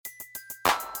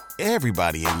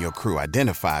Everybody in your crew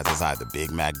identifies as either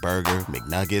Big Mac Burger,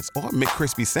 McNuggets, or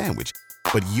McCrispy Sandwich.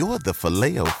 But you're the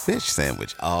Filet-O-Fish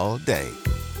Sandwich all day.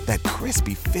 That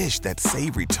crispy fish, that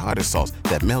savory tartar sauce,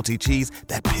 that melty cheese,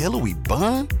 that pillowy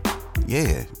bun.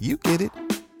 Yeah, you get it.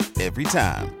 Every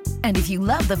time. And if you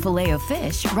love the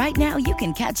Filet-O-Fish, right now you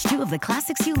can catch two of the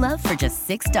classics you love for just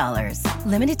 $6.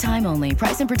 Limited time only.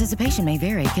 Price and participation may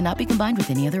vary. Cannot be combined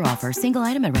with any other offer. Single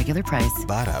item at regular price.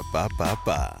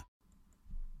 Ba-da-ba-ba-ba.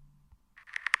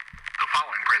 The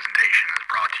following presentation is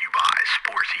brought to you by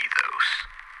Sports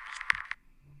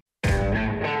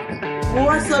Ethos.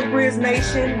 What's up, Grizz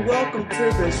Nation? Welcome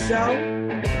to the show.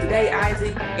 Today,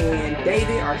 Isaac and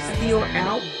David are still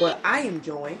out, but I am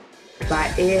joined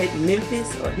by Ed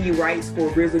Memphis. He writes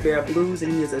for Grizzly Bear Blues,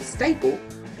 and he is a staple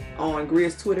on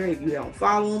Grizz Twitter. If you don't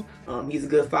follow him, he's a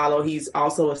good follow. He's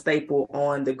also a staple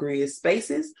on the Grizz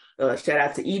Spaces. Shout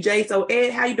out to EJ. So,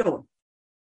 Ed, how you doing?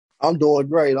 I'm doing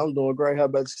great. How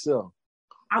about yourself?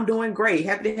 I'm doing great.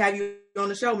 Happy to have you on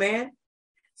the show, man.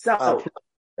 So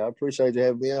I appreciate you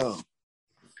having me on.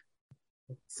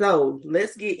 So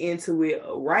let's get into it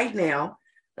right now.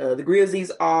 The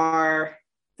Grizzlies are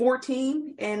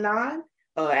 14-9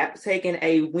 after taking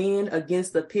a win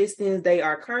against the Pistons. They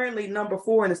are currently number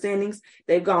 4 in the standings.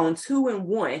 They've gone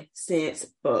 2-1 since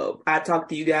I talked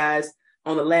to you guys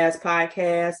on the last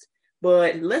podcast.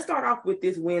 But let's start off with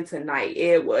this win tonight.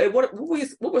 Ed, what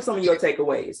were some of your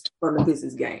takeaways from the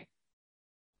Pistons game?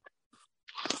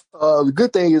 The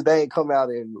good thing is they ain't come out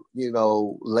and,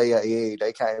 lay an egg.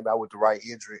 They came out with the right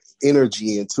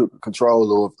energy and took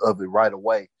control of it right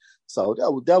away. So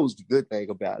that was the good thing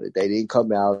about it. They didn't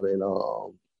come out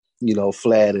and,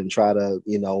 flat and try to,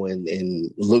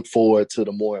 and look forward to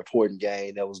the more important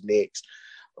game that was next.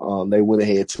 They went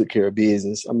ahead and took care of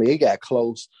business. I mean, it got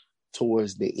close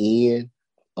towards the end.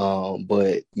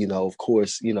 But, of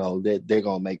course, they're going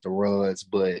to make the runs.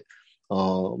 But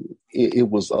it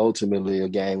was ultimately a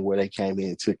game where they came in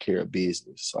and took care of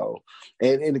business. So,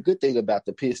 and the good thing about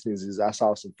the Pistons is I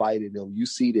saw some fight in them. You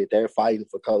see that they're fighting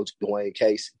for Coach Dwayne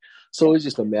Casey. So it's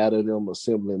just a matter of them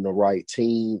assembling the right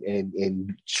team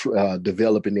and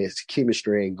developing this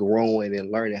chemistry and growing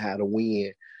and learning how to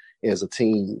win as a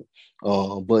team.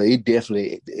 But it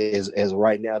definitely is, as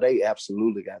right now, they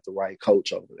absolutely got the right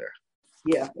coach over there.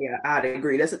 Yeah, I'd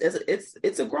agree.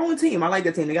 It's a growing team. I like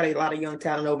the team. They got a lot of young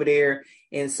talent over there,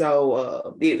 and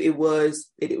so it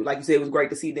was like you said, it was great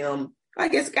to see them. I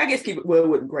guess keep it. Well, it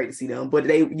wasn't great to see them, but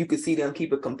you could see them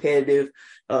keep it competitive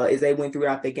as they went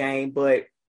throughout the game. But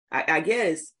I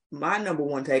guess my number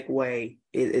one takeaway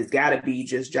is got to be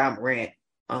just Ja Morant.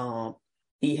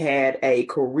 He had a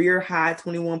career high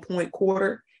 21-point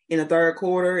quarter in the third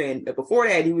quarter. And before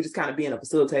that, he was just kind of being a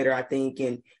facilitator, I think,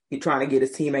 and he trying to get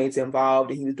his teammates involved,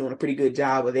 and he was doing a pretty good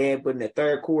job of that. But in the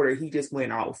third quarter, he just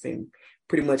went off and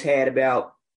pretty much had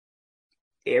about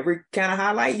every kind of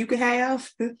highlight you could have.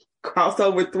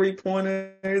 Crossover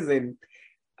three-pointers and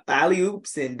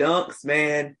alley-oops and dunks,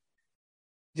 man.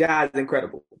 Ja is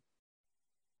incredible.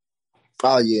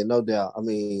 Oh, yeah, no doubt. I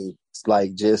mean, it's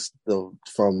like just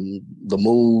from the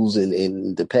moves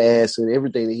and the pass and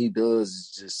everything that he does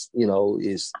is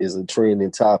just, is a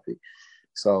trending topic.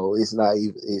 So it's not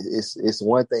even it's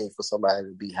one thing for somebody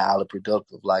to be highly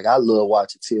productive. Like I love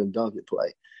watching Tim Duncan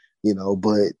play,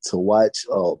 but to watch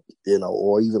or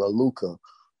even a Luka,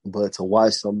 but to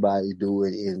watch somebody do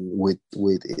it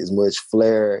with as much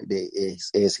flair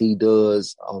as he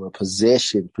does on a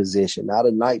possession, not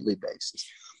a nightly basis.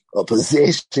 A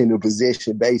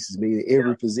possession basis, meaning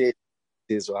every possession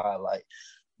is a highlight.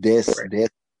 That's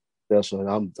special.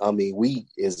 And we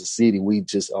as a city, we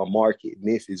just our market,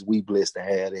 Memphis, we blessed to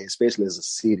have that, especially as a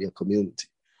city and community.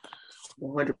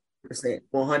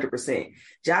 100%.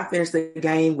 Ja finished the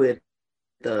game with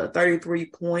 33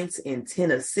 points and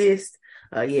 10 assists.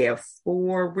 He had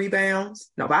 5 rebounds,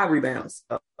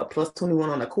 plus 21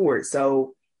 on the court.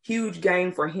 So huge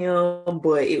game for him,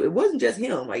 but it wasn't just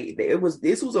him. Like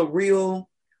this was a real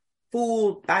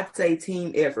full, I'd say,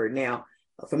 team effort. Now,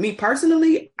 for me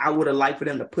personally, I would have liked for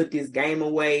them to put this game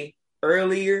away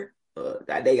earlier.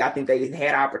 I think they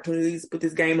had opportunities to put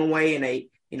this game away, and they,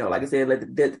 like I said, let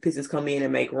the Pistons come in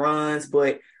and make runs.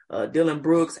 But Dillon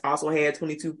Brooks also had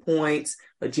 22 points.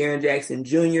 Jaren Jackson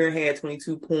Jr. had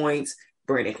 22 points.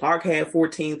 Brandon Clark had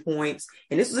 14 points.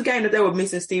 And this was a game that they were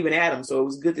missing Steven Adams, so it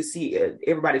was good to see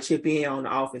everybody chip in on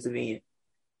the offensive end.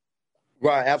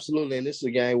 Right, absolutely. And this is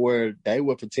a game where they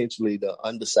were potentially the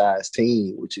undersized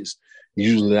team, which is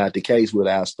usually not the case with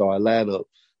our star lineup.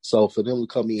 So for them to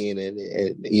come in and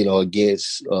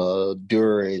against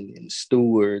Duran and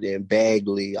Stewart and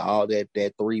Bagley, all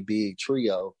that three big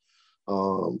trio,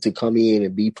 to come in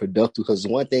and be productive. Because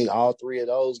one thing all three of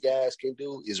those guys can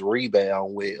do is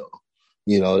rebound well.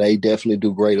 They definitely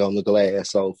do great on the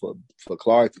glass. So for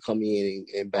Clark to come in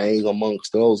and bang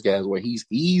amongst those guys, where he's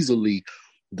easily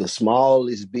the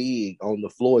smallest big on the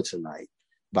floor tonight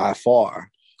by far.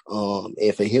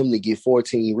 And for him to get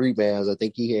 14 rebounds, I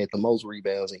think he had the most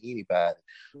rebounds than anybody.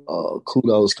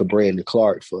 Kudos to Brandon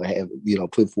Clark for having,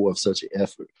 put forth such an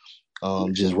effort.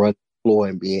 Just running the floor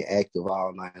and being active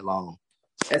all night long.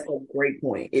 That's a great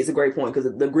point. It's a great point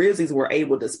because the Grizzlies were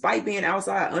able, despite being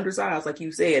undersized, like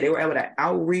you said, they were able to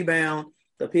out-rebound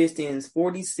the Pistons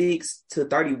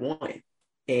 46-31.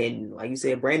 And like you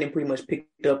said, Brandon pretty much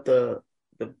picked up the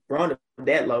brunt of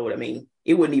that load. I mean,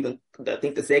 it wouldn't even, I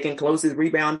think the second closest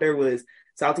rebounder was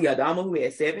Salty Adama, who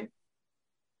had 7.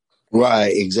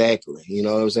 Right, exactly. You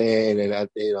know what I'm saying? And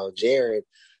Jaren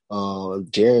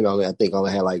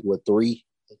only had like three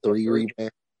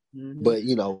rebounds. Mm-hmm. But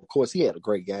of course, he had a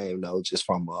great game though, just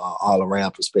from an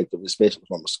all-around perspective, especially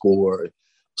from a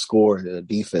score and a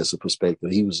defensive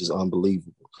perspective. He was just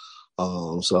unbelievable.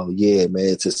 So yeah,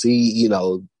 man, to see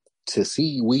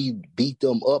we beat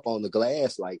them up on the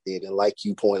glass like that, and like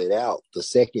you pointed out, the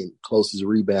second closest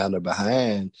rebounder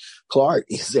behind Clark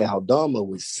is Aldama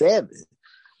with 7.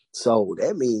 So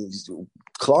that means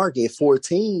Clark at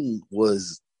 14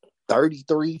 was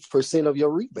 33% of your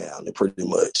rebounding, pretty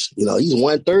much. He's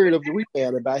 1/3 of the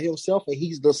rebounding by himself, and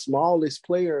he's the smallest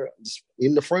player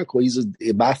in the front court. He's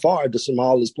by far the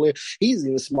smallest player. He's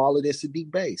even smaller than Sadiq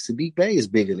Bey. Sadiq Bey is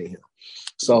bigger than him.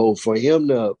 So for him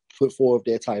to put forth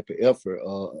that type of effort,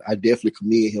 I definitely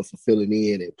commend him for filling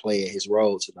in and playing his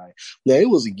role tonight. Now, it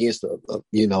was against a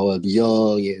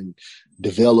young and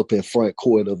developing front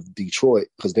court of Detroit,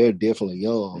 because they're definitely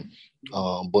young,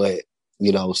 but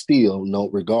still,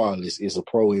 regardless, it's a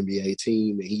pro NBA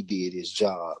team, and he did his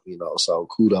job, so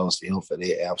kudos to him for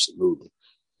that, absolutely.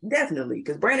 Definitely,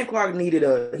 because Brandon Clark needed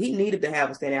to have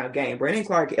a standout game. Brandon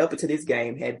Clark, up to this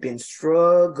game, had been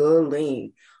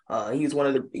struggling. He was one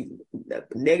of the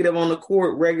negative on the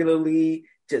court regularly,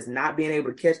 just not being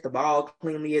able to catch the ball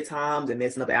cleanly at times and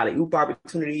messing up alley-oop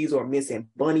opportunities or missing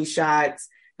bunny shots.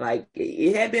 Like,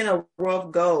 it had been a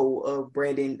rough go of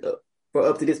Brandon for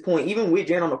up to this point, even with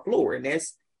Jaren on the floor. And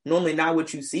that's normally not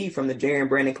what you see from the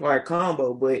Jaren-Brandon Clark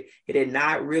combo, but it had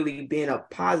not really been a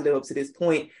positive up to this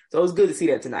point. So it was good to see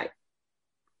that tonight.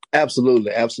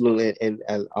 Absolutely. And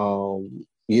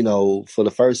for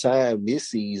the first time this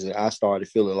season, I started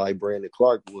feeling like Brandon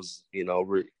Clark was,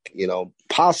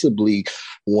 possibly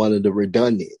one of the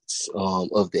redundants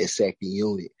of that second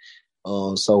unit.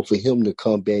 So for him to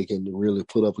come back and really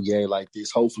put up a game like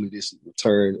this, hopefully this will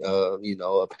turn,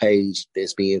 a page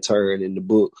that's being turned in the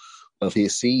book of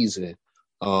his season,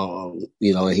 and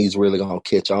he's really going to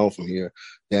catch on from here.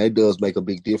 Now, it does make a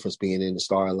big difference being in the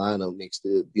starting lineup next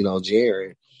to,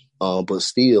 Jaren, but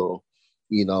still,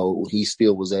 he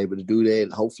still was able to do that,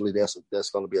 and hopefully that's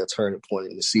going to be a turning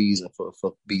point in the season for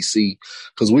BC,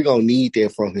 because we're going to need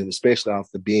that from him, especially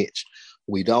off the bench.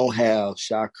 We don't have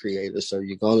shot creators, so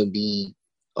you're going to need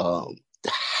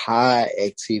high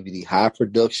activity, high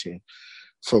production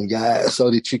from guys so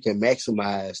that you can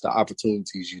maximize the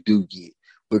opportunities you do get.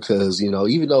 Because,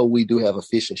 even though we do have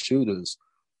efficient shooters,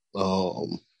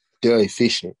 they're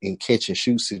efficient in catch and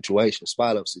shoot situations,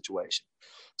 spot up situations.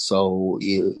 So,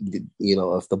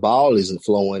 if the ball isn't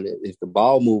flowing, if the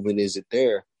ball movement isn't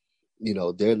there,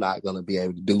 they're not going to be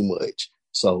able to do much.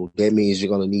 So that means you're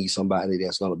going to need somebody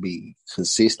that's going to be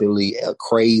consistently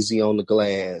crazy on the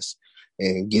glass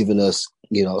and giving us,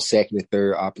 second and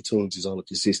third opportunities on a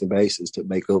consistent basis to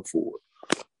make up for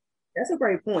it. That's a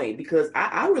great point, because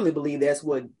I really believe that's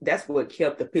what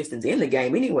kept the Pistons in the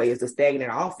game anyway, is the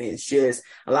stagnant offense. Just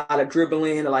a lot of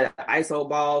dribbling, a lot of ISO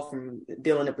ball from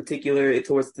Dylan in particular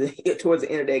towards the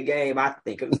end of that game. I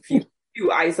think of a few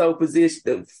ISO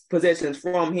possessions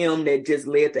from him that just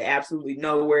led to absolutely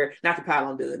nowhere. Not to pile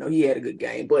on Dylan, no, he had a good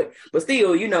game, but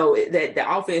still, that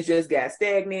the offense just got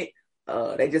stagnant.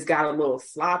 They just got a little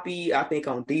sloppy, I think,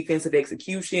 on defensive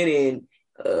execution, and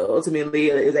ultimately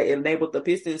it enabled the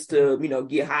Pistons to,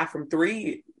 get high from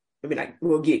 3. Maybe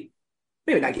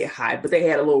not get high, but they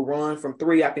had a little run from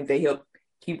 3. I think they helped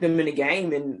keep them in the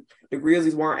game, and the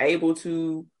Grizzlies weren't able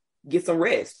to get some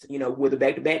rest. With the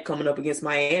back-to-back coming up against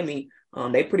Miami,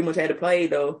 they pretty much had to play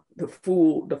the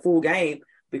full game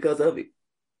because of it.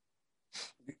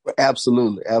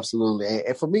 Absolutely.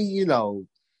 And for me,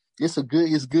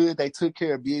 it's good. They took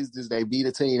care of business. They beat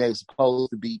a team they were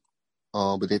supposed to beat.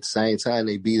 But at the same time,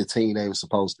 they beat a team they were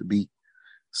supposed to beat.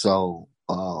 So,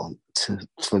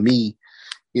 for me,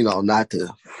 not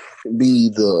to be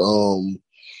the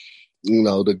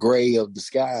the gray of the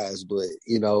skies, but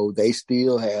they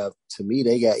still have, to me,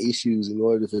 they got issues in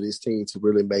order for this team to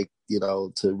really make,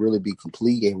 to really be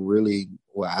complete and really,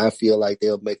 well, I feel like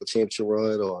they'll make a championship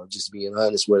run, or just being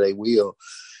honest, where they will,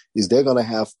 is they're going to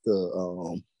have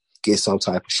to get some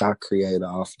type of shot creator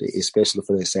off there, especially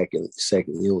for their second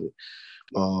unit.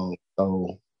 So,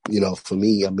 for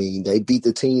me, I mean, they beat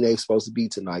the team they were supposed to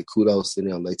beat tonight. Kudos to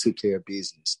them. They took care of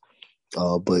business.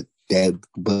 But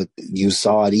you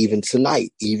saw it even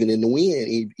tonight, even in the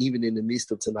win, even in the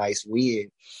midst of tonight's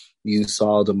win, you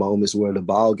saw the moments where the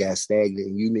ball got stagnant.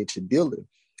 And you mentioned Dillon,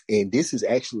 and this is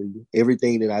actually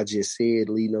everything that I just said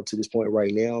leading up to this point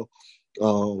right now.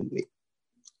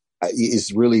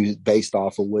 It's really based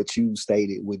off of what you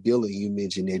stated with Dillon. You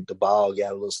mentioned that the ball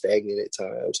got a little stagnant at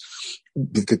times.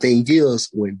 But the thing is,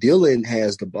 when Dillon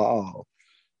has the ball,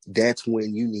 that's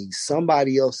when you need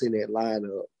somebody else in that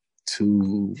lineup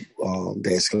to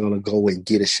that's gonna go and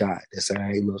get a shot. That's saying,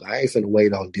 hey, look, I ain't finna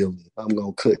wait on Dillon. I'm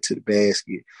gonna cut to the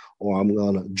basket, or I'm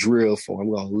gonna drift, or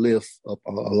I'm gonna lift up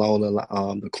along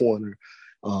the corner.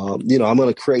 I'm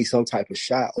gonna create some type of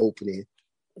shot opening,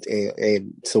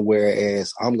 and so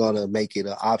whereas I'm gonna make it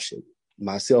an option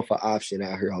out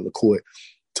here on the court,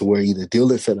 to where either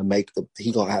Dillon finna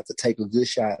he gonna have to take a good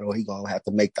shot, or he gonna have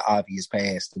to make the obvious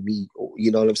pass to me. You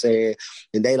know what I'm saying?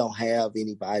 And they don't have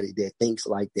anybody that thinks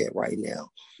like that right now.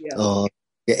 Yeah.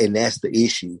 And that's the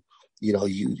issue.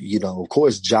 Of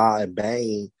course, Ja and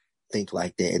Bane think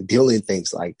like that. Dillon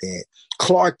thinks like that.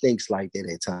 Clark thinks like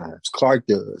that at times. Clark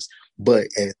does. But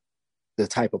as the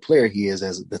type of player he is,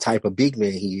 as the type of big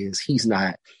man he is, he's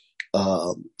not,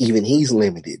 even he's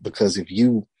limited, because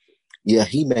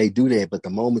he may do that, but the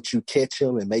moment you catch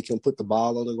him and make him put the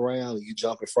ball on the ground, and you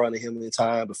jump in front of him in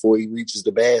time before he reaches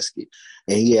the basket,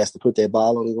 and he has to put that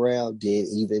ball on the ground, then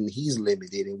even he's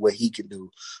limited in what he can do.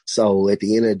 So at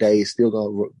the end of the day, it's still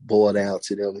going to boil down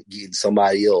to them getting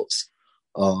somebody else,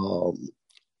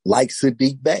 like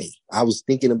Sadiq Bey. I was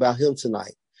thinking about him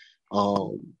tonight.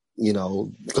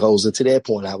 Goes into that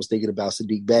point, I was thinking about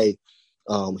Sadiq Bey.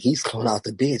 He's coming out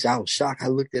the bench. I was shocked. I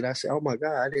said, oh my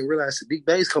God, I didn't realize Sadiq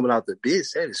Bey's coming out the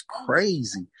bench. That is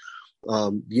crazy.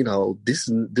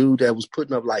 This dude that was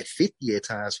putting up like 50 at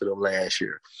times for them last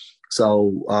year.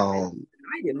 So,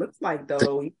 it looks like,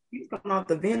 though, he's coming off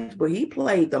the bench, but he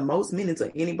played the most minutes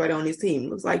of anybody on his team. It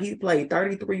looks like he played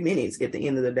 33 minutes at the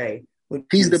end of the day.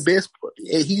 He's the best.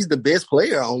 He's the best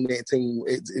player on that team,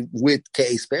 with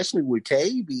K, especially with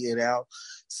K being out.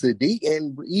 Sadiq,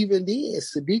 and even then,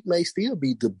 Sadiq may still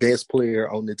be the best player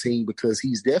on the team, because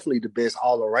he's definitely the best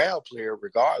all-around player,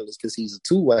 regardless, because he's a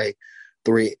two-way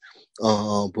threat.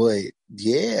 But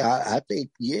yeah, I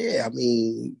think, I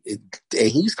mean, and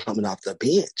he's coming off the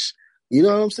bench. You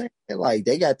know what I'm saying? Like,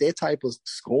 they got that type of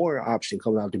scoring option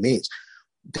coming off the bench.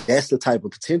 That's the type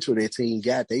of potential that team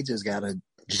got. They just got to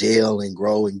gel and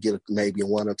grow and get maybe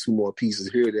one or two more pieces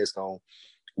here that's going to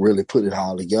really put it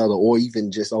all together, or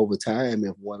even just over time,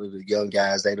 if one of the young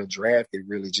guys they done drafted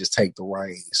really just take the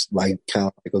reins, like kind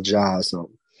of like a Ja or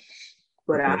something.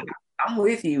 But I'm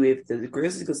with you. If the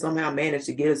Grizzlies could somehow manage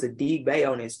to get us a D Bay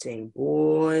on his team,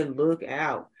 boy, look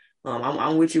out.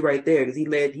 I'm with you right there, because he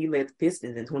led the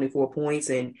Pistons in 24 points,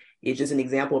 and it's just an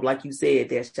example of, like you said,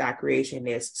 that shot creation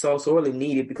that's so sorely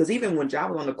needed. Because even when Ja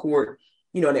was on the court,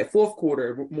 that fourth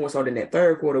quarter, more so than that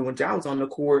third quarter, when Ja was on the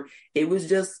court, it was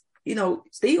just,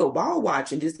 still ball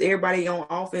watching, just everybody on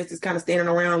offense is kind of standing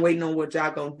around waiting on what Ja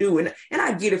gonna do. And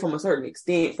I get it from a certain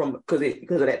extent because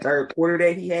of that third quarter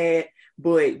that he had.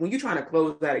 But when you're trying to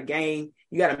close out a game,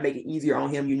 you got to make it easier on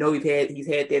him. He's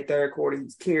had that third quarter,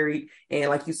 he's carried. And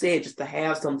like you said, just to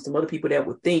have some other people that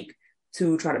would think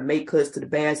to try to make cuts to the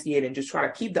basket and just try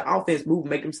to keep the offense moving,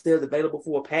 make themselves available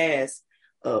for a pass,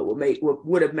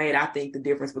 would have made, I think, the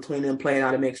difference between them playing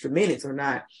out them extra minutes or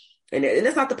not. And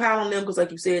it's not to pile on them, because,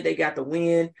 like you said, they got the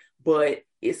win, but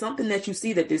it's something that you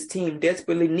see that this team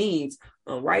desperately needs.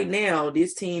 Right now,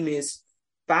 this team is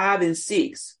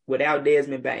 5-6 without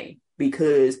Desmond Bane,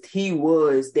 because he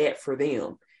was that for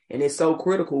them. And it's so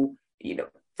critical,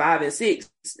 5-6.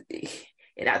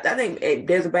 And I think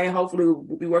Desmond Bane hopefully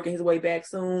will be working his way back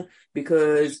soon,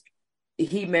 because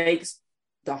he makes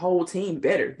the whole team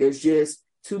better. There's just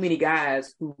too many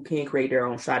guys who can create their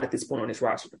own shot at this point on this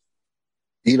roster.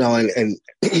 And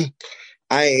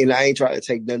I ain't trying to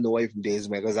take nothing away from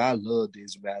Desmond, because I love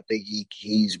Desmond. I think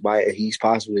he's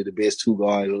possibly the best two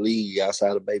guard in the league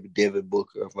outside of maybe Devin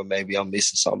Booker, or maybe I'm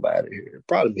missing somebody here.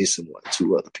 Probably missing one or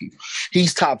two other people.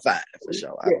 He's top 5 for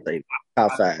sure. Yeah. I think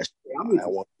top 5.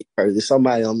 There's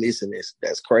somebody I'm missing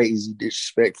that's crazy,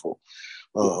 disrespectful.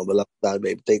 But I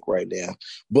maybe think right now.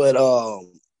 But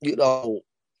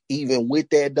even with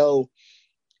that though,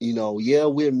 Yeah,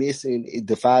 we're missing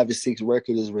the 5-6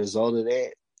 record as a result of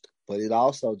that, but it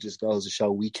also just goes to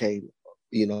show we can't,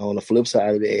 on the flip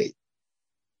side of that,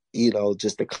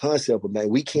 just the concept of, man,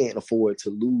 we can't afford to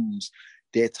lose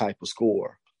that type of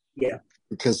score. Yeah.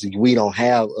 Because we don't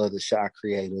have other shot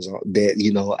creators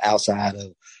that, outside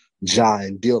of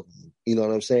John Dillon. You know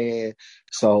what I'm saying?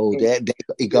 So that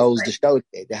it goes to show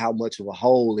that how much of a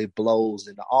hole it blows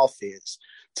in the offense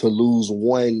to lose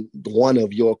one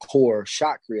of your core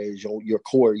shot creators,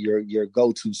 your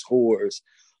go-to scorers.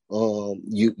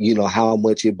 How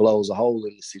much it blows a hole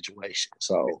in the situation.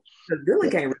 So Dillon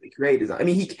can't really create his own. I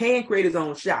mean, he can create his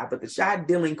own shot, but the shot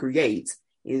Dillon creates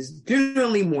is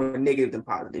generally more negative than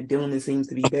positive. Dillon seems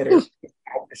to be better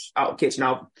out catching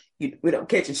off,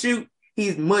 catch and shoot.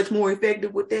 He's much more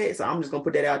effective with that. So I'm just gonna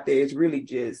put that out there. It's really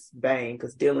just bang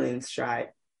because Dillon's shot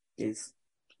is,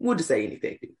 we'll just say,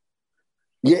 ineffective.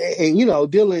 Yeah,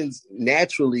 and Dillon's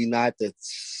naturally not the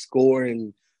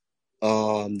scoring,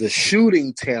 the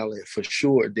shooting talent for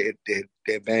sure that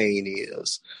Bane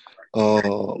is.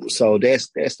 So that's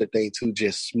the thing too.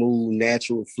 Just smooth,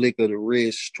 natural flick of the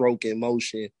wrist, stroke in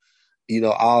motion.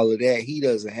 All of that. He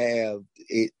doesn't have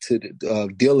it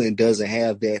Dillon doesn't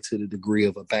have that to the degree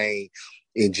of a Bane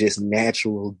in just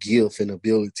natural gift and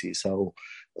ability. So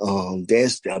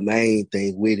that's the main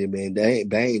thing with him, man.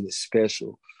 Bane is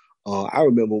special. I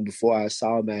remember before I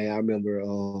saw man, I remember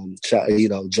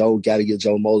Joe got to get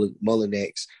Joe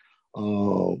Mullinax.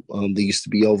 They used to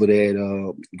be over there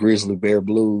at Grizzly Bear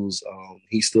Blues.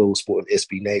 He still was sporting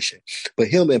SB Nation, but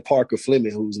him and Parker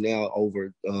Fleming, who's now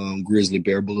over Grizzly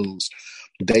Bear Blues,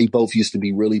 they both used to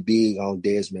be really big on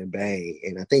Desmond Bain,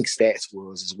 and I think Stats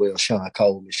was as well. Sean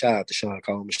Coleman, shout out to Sean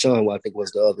Coleman. Sean, I think,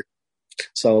 was the other.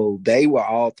 So they were,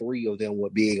 all three of them were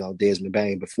big on Desmond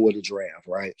Bain before the draft,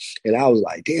 right? And I was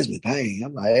like, Desmond Bain.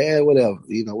 I'm like, whatever,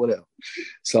 whatever.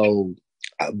 So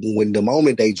when the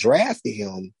moment they drafted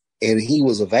him, and he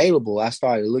was available, I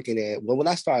started looking at, when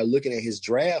I started looking at his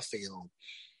draft film,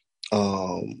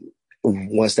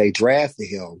 once they drafted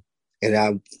him,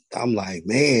 and I'm like,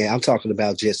 man, I'm talking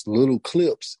about just little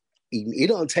clips. It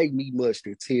don't take me much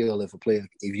to tell if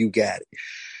you got it.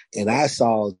 And I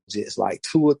saw just like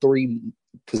 2 or 3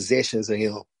 possessions of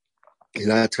him,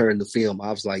 and I turned the film.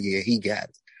 I was like, yeah, he got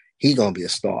it. He gonna be a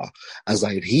star. I was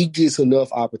like, if he gets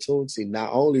enough opportunity,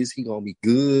 not only is he gonna be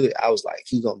good, I was like,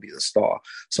 he gonna be a star.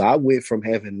 So I went from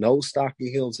having no stock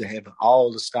in him to having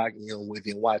all the stock in him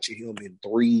within watching him in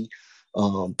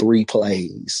 3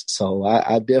 plays. So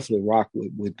I definitely rock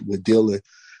with Dillon.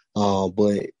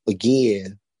 But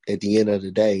again, at the end of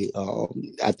the day,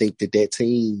 I think that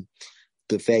team,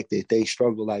 the fact that they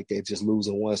struggle like that, just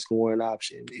losing one scoring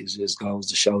option, it just goes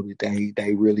to show that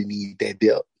they really need that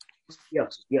depth.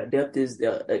 Yeah, depth is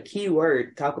a key word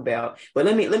to talk about. But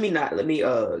let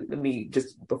me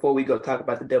just, before we go talk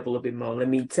about the depth a little bit more, let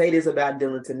me say this about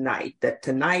Dillon tonight. That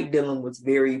tonight Dillon was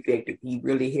very effective. He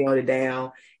really held it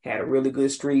down, had a really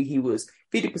good streak. He was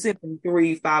 50% from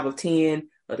 3, 5 of 10.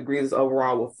 The Grizzlies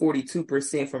overall were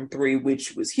 42% from 3,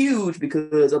 which was huge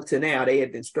because up to now they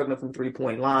had been struggling from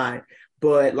 3-point line.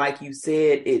 But like you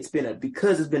said,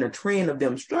 because it's been a trend of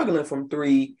them struggling from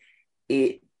 3.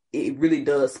 It really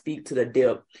does speak to the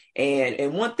depth.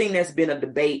 And one thing that's been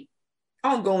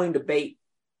ongoing debate,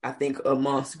 I think,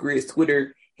 amongst Grizz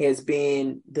Twitter has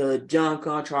been the John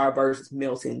Conchar versus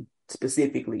Melton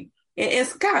specifically. And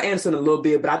Scott Anderson a little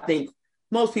bit, but I think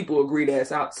most people agree that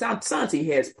Santi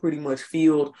has pretty much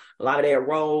filled a lot of that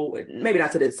role. Maybe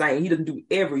not to the same. He doesn't do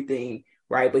everything,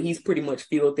 right? But he's pretty much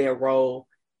filled that role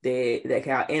that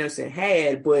Kyle Anderson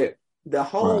had. But the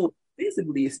whole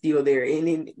offensively is still there. And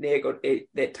then there go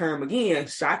that term again,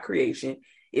 shot creation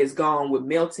is gone with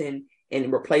Melton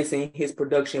and replacing his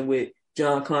production with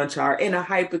John Conchar and a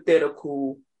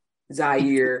hypothetical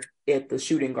Ziaire at the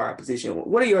shooting guard position.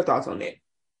 What are your thoughts on that?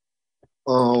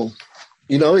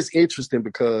 It's interesting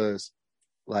because,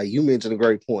 like you mentioned a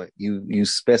great point. You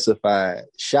specified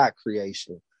shot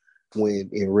creation when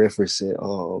in referencing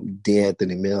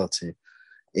DeAnthony Melton.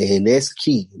 And that's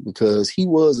key because he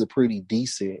was a pretty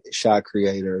decent shot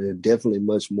creator and definitely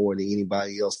much more than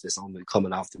anybody else that's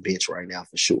coming off the bench right now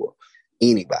for sure.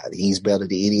 Anybody. He's better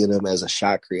than any of them as a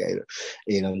shot creator.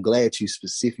 And I'm glad you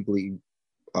specifically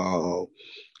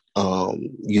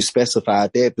you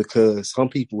specified that because some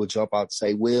people would jump out and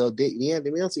say, well,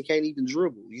 DeAnthony Melton can't even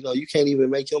dribble. You can't even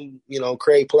make him,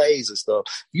 create plays and stuff.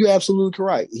 You're absolutely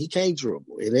correct. He can't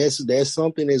dribble. And that's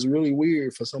something that's really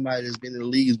weird for somebody that's been in the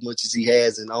league as much as he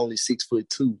has and only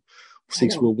 6'2",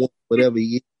 6'1", whatever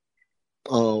he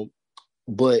is.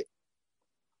 But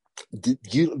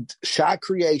shot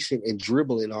creation and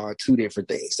dribbling are 2 different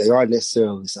things. They aren't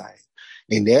necessarily the same.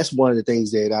 And that's one of the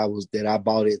things that I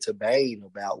bought into Bane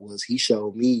about was he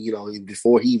showed me,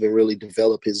 before he even really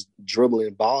developed his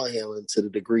dribbling ball handling to the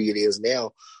degree it is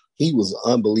now, he was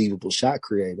an unbelievable shot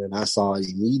creator, and I saw it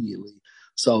immediately.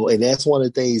 So, and that's one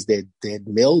of the things that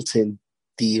Melton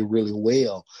did really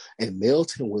well. And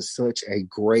Melton was such a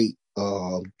great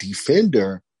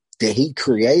defender that he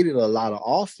created a lot of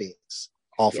offense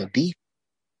off of deep,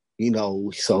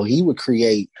 so he would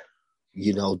create,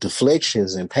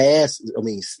 deflections and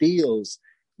steals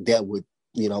that would,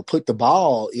 put the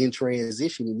ball in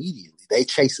transition immediately. They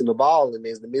chasing the ball, and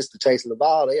in the midst of chasing the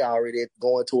ball, they already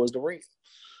going towards the rim.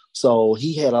 So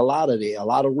he had a lot of that, a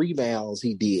lot of rebounds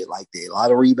he did like that. A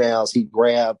lot of rebounds he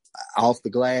grabbed off the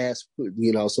glass,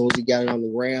 as soon as he got it on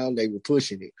the ground, they were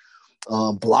pushing it.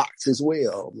 Blocks as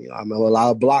well. I remember a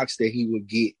lot of blocks that he would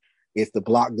get. If the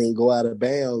block didn't go out of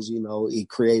bounds, it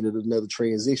created another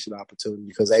transition opportunity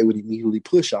because they would immediately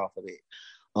push off of it.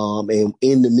 And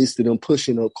in the midst of them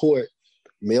pushing up court,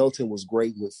 Melton was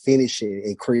great with finishing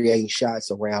and creating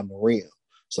shots around the rim.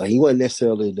 So he wasn't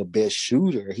necessarily the best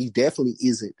shooter. He definitely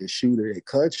isn't the shooter that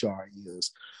Conchar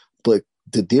is. But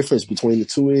the difference between the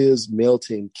two is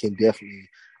Melton can definitely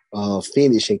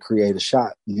finish and create a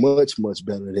shot much, much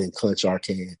better than Conchar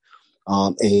can.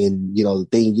 And, the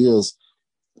thing is,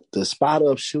 the spot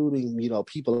up shooting,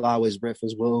 people always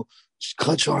reference, well,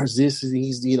 Conchar's this, and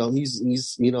he's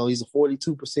a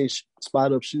 42%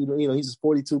 spot up shooter. He's a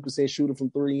 42% shooter from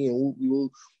three, and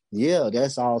yeah,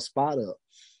 that's all spot up.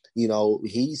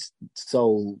 He's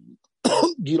so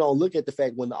you don't look at the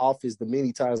fact when the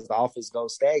many times the offense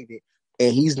goes stagnant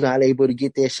and he's not able to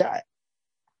get that shot.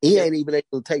 He ain't even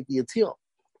able to take the attempt.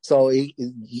 So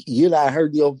you're not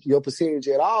hurting your percentage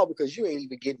at all because you ain't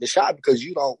even getting the shot because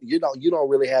you don't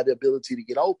really have the ability to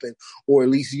get open, or at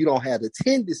least you don't have the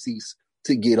tendencies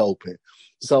to get open.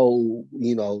 So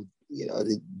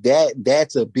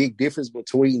that's a big difference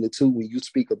between the two when you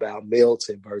speak about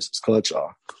Melton versus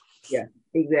Conchar. Yeah,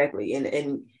 exactly,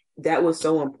 and that was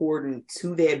so important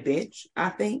to that bench. I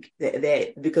think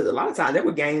that because a lot of times there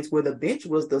were games where the bench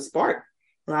was the spark.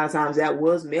 A lot of times that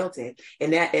was Melton,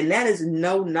 and that is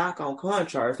no knock on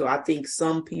Conchar. So I think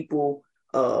some people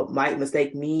might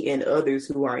mistake me and others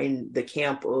who are in the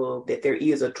camp of that there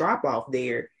is a drop off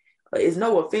there. It's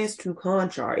no offense to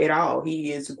Conchar at all.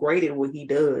 He is great at what he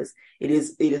does. It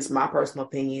is my personal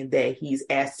opinion that he's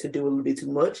asked to do a little bit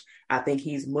too much. I think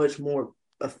he's much more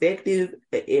effective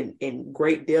in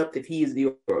great depth if he is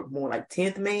the more like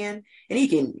 10th man, and he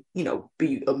can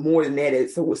be more than that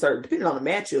at so certain depending on the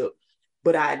matchup.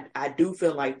 But I do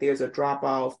feel like there's a drop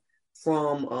off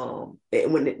from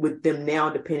with them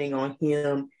now depending on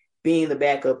him being the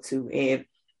backup too. And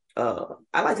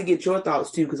I like to get your thoughts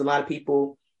too, because a lot of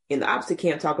people in the opposite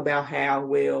camp talk about how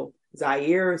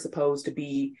Ziaire is supposed to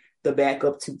be the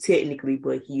backup too technically,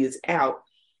 but he is out.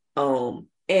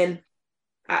 And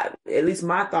at least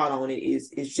my thought on it is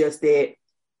just that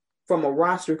from a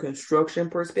roster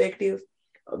construction perspective,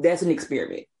 that's an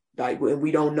experiment. Like,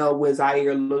 we don't know what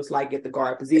Ziaire looks like at the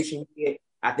guard position yet.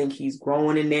 I think he's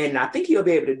growing in that, and I think he'll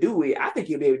be able to do it. I think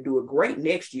he'll be able to do it great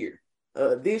next year.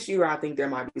 This year, I think there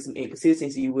might be some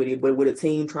inconsistency with it, but with a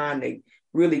team trying to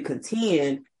really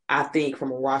contend, I think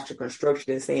from a roster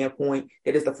construction standpoint,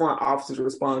 that it's the front office's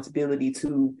responsibility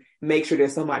to make sure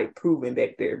there's somebody proven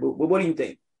back there. But what do you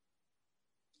think?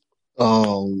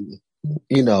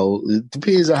 It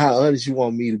depends on how honest you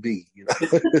want me to be. I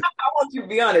want you to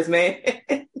be honest, man.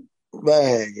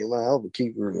 Man, I'm gonna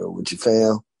keep it real with you,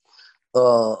 fam.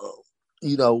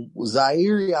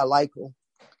 Ziaire, I like him.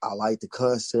 I like the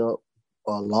concept.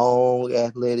 A long,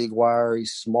 athletic, wiry,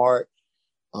 smart,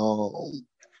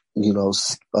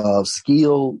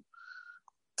 skilled,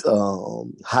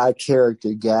 high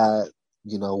character guy.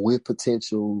 With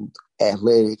potential,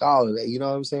 athletic, all of that. You know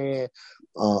what I'm saying?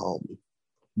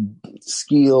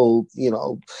 Skilled,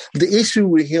 the issue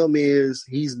with him is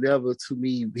he's never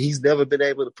been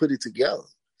able to put it together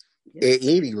at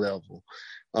any level.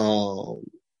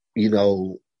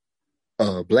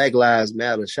 Black Lives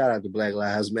Matter, shout out to Black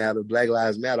Lives Matter. Black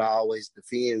Lives Matter always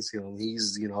defends him.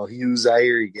 He's, he was a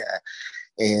Zaire guy.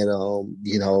 And,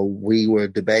 we were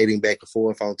debating back and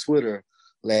forth on Twitter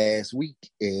last week,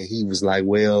 and he was like,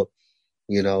 well,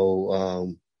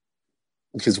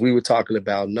 because we were talking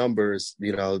about numbers,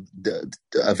 the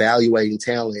evaluating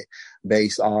talent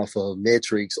based off of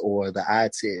metrics or the eye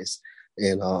test.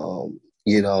 And,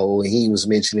 he was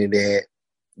mentioning that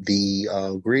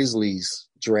the Grizzlies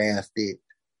drafted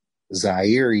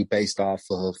Ziaire based off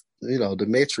of, the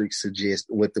metrics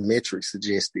what the metrics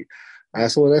suggested. I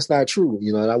said, well, that's not true.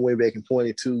 And I went back and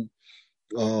pointed to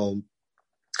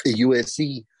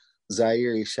USC.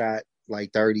 Ziaire shot,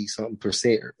 like 30 something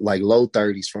percent, like low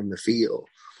 30s from the field.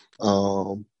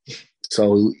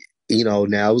 So,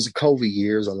 now it was a COVID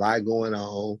year. There's a lot going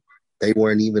on. They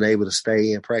weren't even able to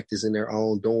stay and practice in their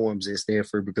own dorms in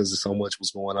Stanford because of so much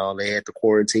was going on. They had to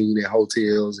quarantine at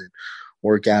hotels and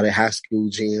work out at high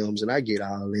school gyms, and I get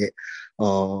all that.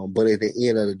 But at the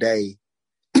end of the day,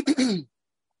 the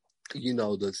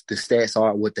stats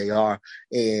are what they are.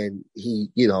 And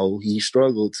he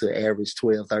struggled to average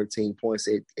 12, 13 points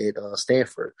at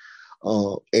Stanford.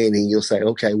 And then you'll say,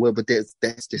 okay, well, but that's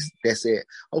it.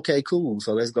 Okay, cool.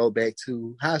 So let's go back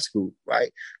to high school,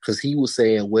 right? Because he was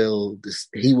saying, well,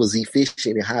 he was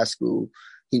efficient in high school.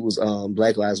 He was,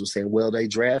 Black Lives was saying, well, they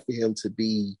drafted him to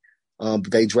be,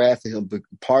 they drafted him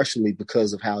partially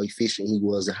because of how efficient he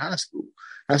was in high school.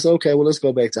 I said, okay, well, let's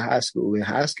go back to high school. In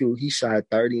high school, he shot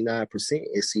 39% at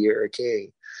Ziaire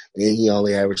Land, and he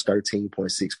only averaged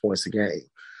 13.6 points a game.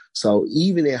 So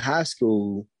even in high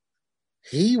school,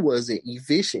 he wasn't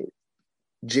efficient,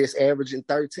 just averaging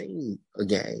 13 a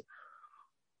game.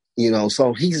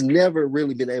 So he's never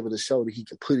really been able to show that he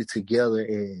can put it together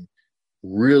and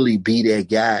really be that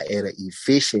guy at an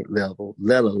efficient level,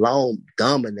 let alone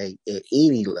dominate at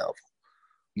any level.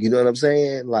 You know what I'm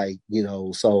saying?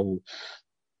 So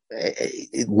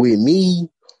with me,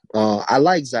 I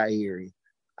like Ziaire.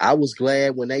 I was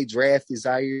glad when they drafted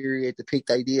Ziaire at the pick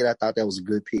they did. I thought that was a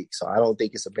good pick. So I don't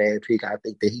think it's a bad pick. I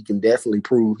think that he can definitely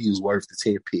prove he was worth the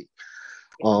 10th pick.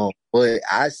 But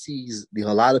I see,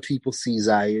 a lot of people see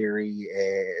Ziaire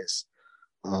as,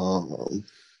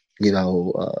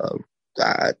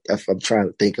 if I'm trying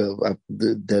to think of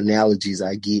the analogies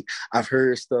I get, I've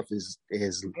heard stuff is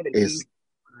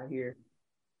I hear.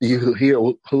 You hear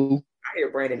who? I hear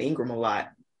Brandon Ingram a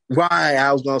lot. Right,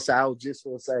 I was just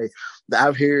gonna say that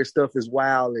I've heard stuff as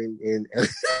wild and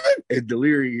and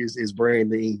delirious as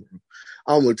Brandon Ingram.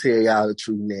 I'm gonna tell y'all the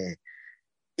truth, man.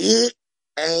 It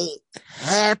ain't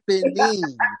happening.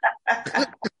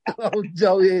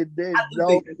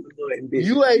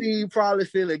 You ain't even probably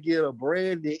finna get a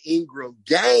Brandon Ingram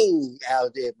game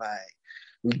out there, man.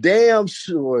 Damn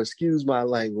sure, excuse my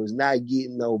language, not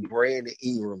getting no Brandon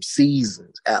Ingram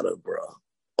seasons out of bro.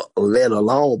 Let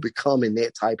alone becoming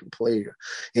that type of player.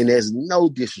 And there's no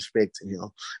disrespect to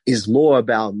him. It's more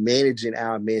about managing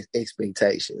our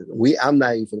expectations. I'm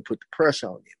not even going to put the pressure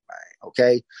on anybody,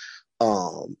 okay?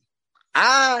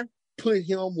 I put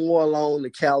him more along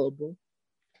the caliber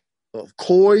of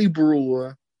Corey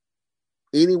Brewer,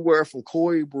 anywhere from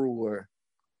Corey Brewer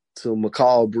to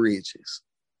McCall Bridges.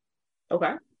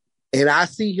 Okay. And I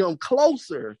see him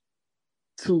closer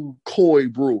to Corey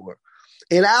Brewer.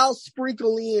 And I'll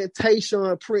sprinkle in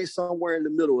Tayshaun Prince somewhere in the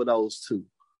middle of those two.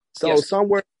 So yes,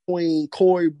 somewhere between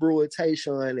Corey Brewer,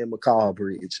 Tayshaun, and McCall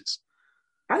Bridges.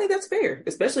 I think that's fair,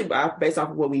 especially based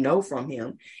off of what we know from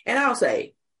him. And I'll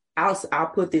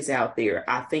put this out there.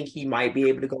 I think he might be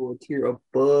able to go a tier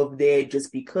above that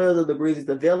just because of the Bridges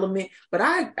development. But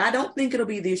I don't think it'll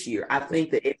be this year. I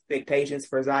think the expectations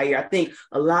for Ziaire, I think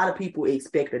a lot of people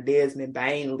expect a Desmond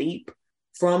Bane leap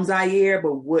from Ziaire,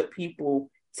 but what people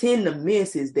tend to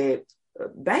miss is that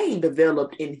Bane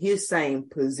developed in his same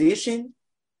position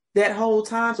that whole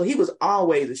time. So he was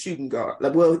always a shooting guard.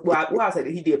 I say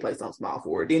that he did play some small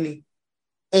forward, didn't he?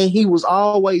 And he was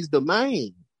always the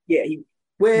main. Yeah. You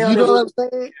know what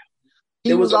I'm saying?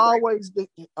 He was always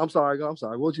I'm sorry.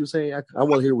 What you were saying? I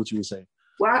want to hear what you were saying.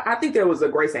 Well, I think there was a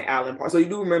Grayson Allen part. So you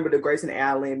do remember the Grayson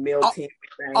Allen, Milton.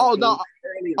 No.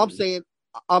 I'm saying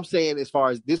as far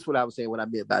as this, what I was saying, what I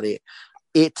meant by that.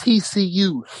 At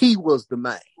TCU, he was the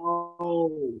man.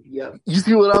 Oh, yeah. You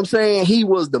see what I'm saying? He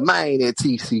was the man at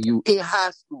TCU. In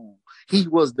high school, he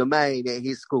was the man at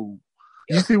his school.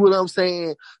 You see what I'm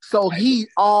saying? So he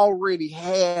already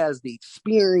has the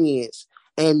experience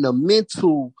and the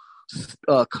mental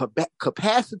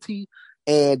capacity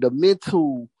and the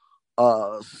mental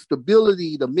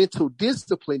stability, the mental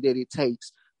discipline that it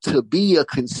takes to be a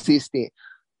consistent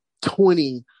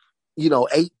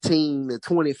 18 to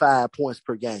 25 points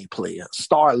per game player,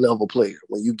 star level player.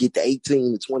 When you get to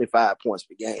 18 to 25 points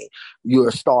per game, you're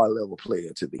a star level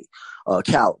player to the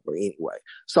caliber anyway.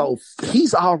 So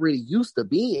he's already used to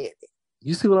being it.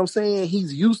 You see what I'm saying?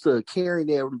 He's used to carrying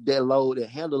that load and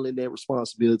handling that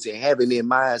responsibility and having that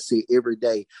mindset every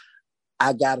day.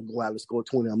 I got to go out and score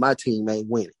 20 on my team ain't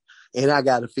winning. And I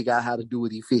got to figure out how to do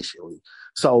it efficiently.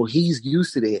 So he's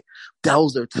used to that.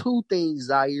 Those are two things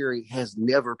Ziaire has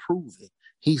never proven.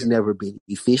 He's never been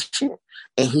efficient,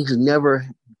 and he's never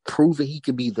proven he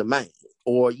could be the man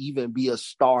or even be a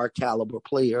star caliber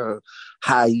player,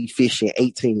 high efficient,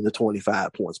 18 to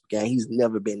 25 points per game. He's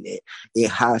never been that in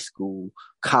high school,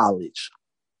 college,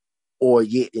 or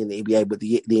yet in the NBA, but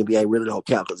the NBA really don't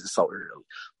count because it's so early.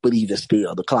 But even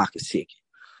still, the clock is ticking.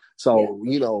 So,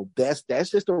 that's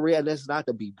just a real, that's not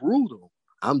to be brutal.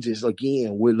 I'm just,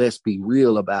 again, let's be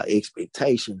real about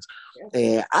expectations.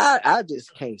 And I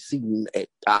just can't see,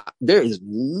 there is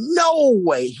no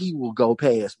way he will go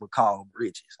past Mikal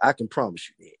Bridges. I can promise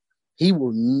you that. He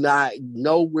will not,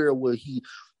 nowhere will he,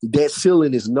 that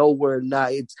ceiling is nowhere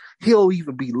not. He'll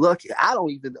even be lucky. I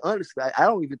don't even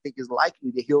think it's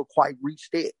likely that he'll quite reach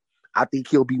that. I think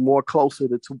he'll be more closer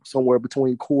to somewhere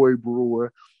between Corey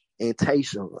Brewer and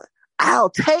Tayshaun.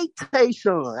 I'll take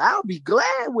Tayshaun. I'll be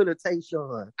glad with a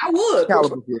Tayshaun. I would.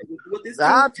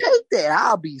 I'll take that.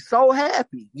 I'll be so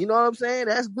happy. You know what I'm saying?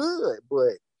 That's good.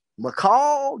 But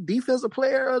McCall, defensive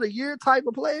player of the year type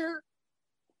of player,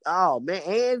 oh man,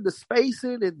 and the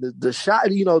spacing and the shot,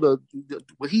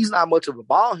 he's not much of a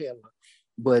ball handler,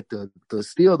 but the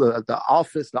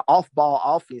offense, the off-ball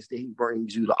offense that he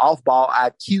brings you, the off-ball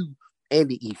IQ and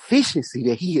the efficiency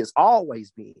that he has always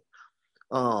been.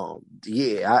 I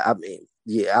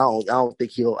don't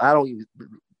think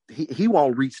he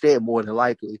won't reach that more than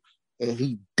likely, and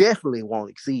he definitely won't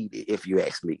exceed it if you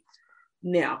ask me.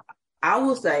 Now, I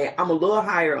will say I'm a little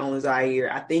higher on Ziaire.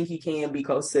 I think he can be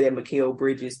close to that Mikal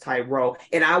Bridges type role,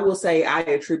 and I will say I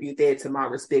attribute that to my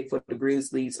respect for the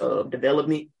Grizzlies'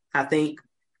 development. I think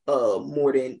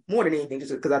more than anything,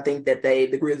 just because I think that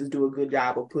the Grizzlies do a good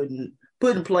job of putting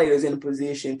players in a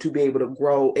position to be able to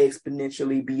grow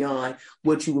exponentially beyond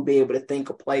what you would be able to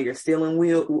think a player ceiling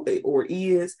will or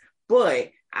is. But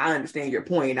I understand your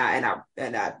point,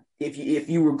 if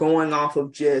you were going off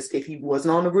of just if he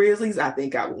wasn't on the Grizzlies, I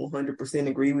think I would 100%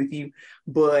 agree with you.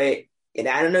 But and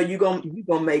I don't know you're gonna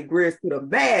make Grizz put them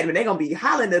bad, and they're gonna be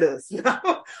hollering at us,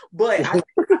 But I think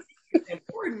it's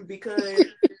important because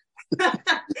I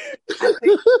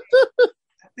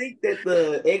think that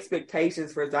the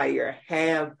expectations for Ziaire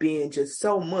have been just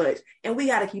so much. And we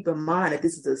got to keep in mind that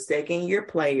this is a second-year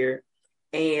player.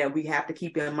 And we have to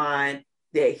keep in mind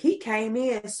that he came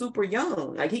in super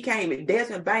young. Like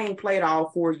Desmond Bane played all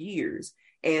 4 years.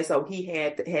 And so he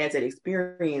has that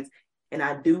experience. And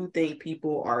I do think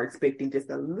people are expecting just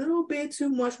a little bit too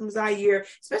much from Ziaire,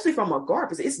 especially from a guard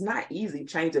position. It's not easy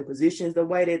changing positions the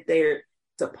way that they're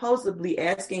supposedly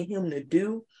asking him to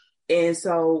do. And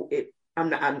so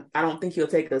I don't think he'll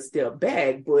take a step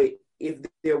back, but if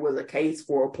there was a case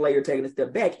for a player taking a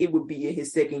step back, it would be in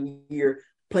his second year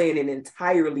playing an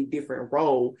entirely different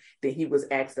role than he was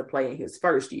asked to play in his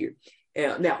first year.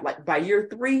 Now, like by year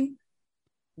 3,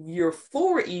 year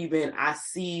 4 even, I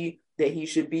see that he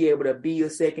should be able to be a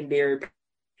secondary.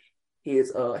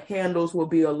 His handles will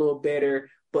be a little better,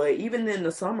 but even in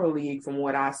the summer league, from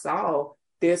what I saw,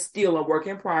 there's still a work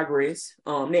in progress.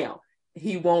 Now,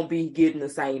 he won't be getting the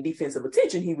same defensive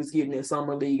attention he was getting in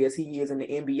summer league as he is in the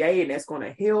NBA, and that's going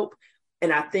to help.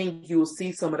 And I think you'll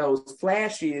see some of those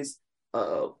flashes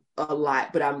a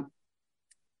lot, but I'm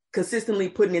consistently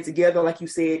putting it together, like you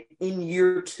said, in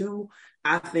year 2,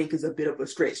 I think is a bit of a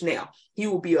stretch. Now, he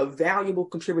will be a valuable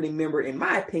contributing member, in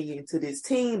my opinion, to this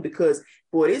team because,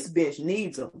 boy, this bench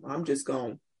needs him. I'm just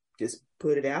going to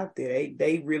put it out there.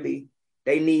 They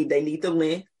need the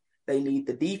length. They need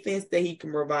the defense that he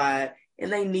can provide.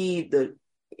 And they need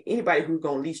anybody who's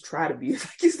going to at least try to be,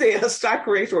 like you said, a shot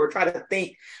creator or try to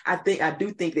think. I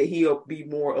do think that he'll be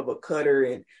more of a cutter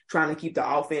and trying to keep the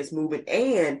offense moving.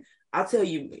 And I'll tell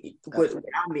you what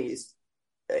I missed.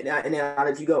 And I'll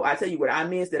let you go. I'll tell you what I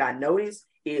missed that I noticed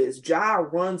is Ja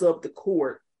runs up the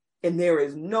court and there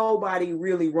is nobody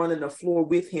really running the floor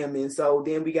with him. And so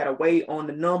then we got to wait on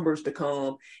the numbers to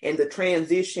come, and the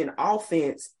transition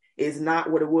offense is not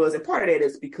what it was. And part of that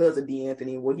is because of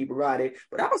D'Anthony and what he provided.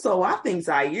 But also, I think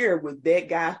Ziaire was that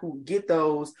guy who get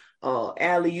those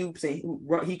alley-oops and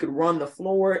he could run the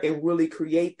floor and really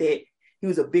create that. He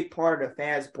was a big part of the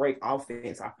fast break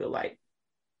offense, I feel like.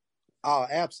 Oh,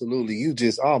 absolutely.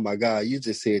 Oh my God, you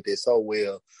just said that so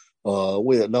well.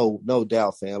 No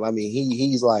doubt, fam. I mean,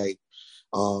 he's like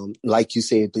you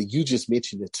said, you just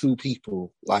mentioned the 2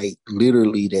 people, like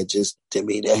literally that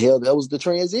was the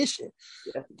transition.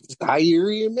 Yeah.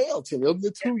 Ziaire and Melton. Of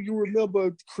the 2 you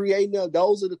remember creating,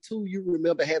 those are the 2 you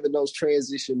remember having those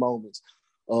transition moments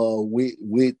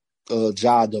with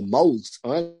Ja the most,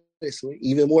 honestly,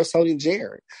 even more so than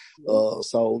Jared.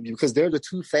 So because they're the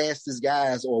 2 fastest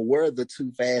guys, or were the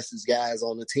 2 fastest guys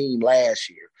on the team last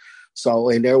year. So,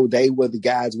 and they were the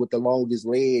guys with the longest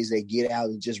legs that get out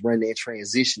and just run that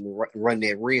transition and run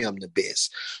that rim the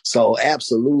best. So,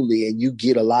 absolutely. And you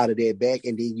get a lot of that back.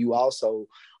 And then you also,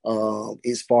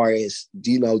 as far as,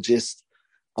 just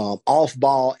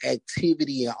off-ball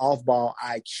activity and off-ball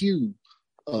IQ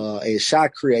and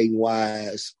shot creating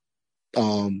wise,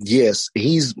 Yes,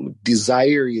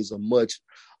 Ziaire is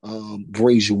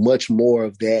brings you much more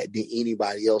of that than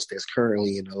anybody else that's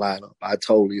currently in the lineup. I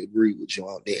totally agree with you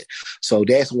on that. So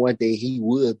that's one thing he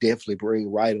would definitely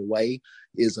bring right away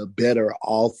is a better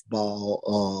off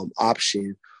ball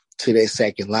option to that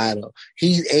second lineup.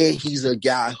 He's a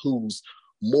guy who's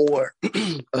more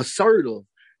assertive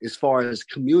as far as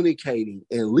communicating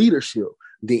and leadership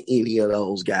than any of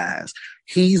those guys.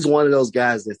 He's one of those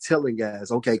guys that's telling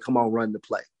guys, okay, come on, run the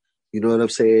play. You know what I'm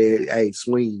saying? Hey,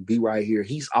 swing, be right here.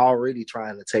 He's already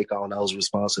trying to take on those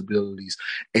responsibilities.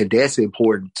 And that's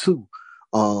important too.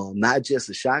 Not just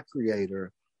a shot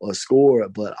creator or scorer,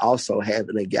 but also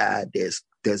having a guy that's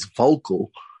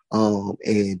vocal,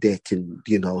 and that can,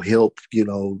 help,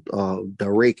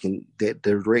 direct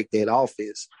that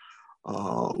offense,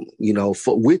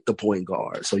 with the point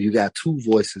guard. So you got two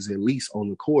voices at least on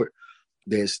the court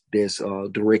that's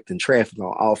directing traffic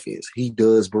on offense. He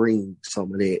does bring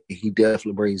some of that. He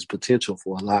definitely brings potential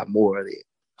for a lot more of that.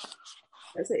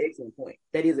 That's an excellent point.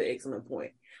 That is an excellent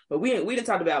point. But we didn't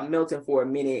talk about Melton for a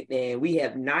minute, and we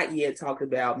have not yet talked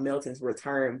about Melton's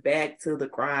return back to the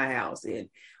Crying House. And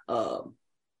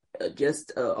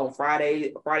just on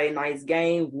Friday night's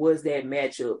game was that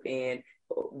matchup. And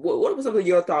what were some of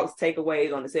your thoughts,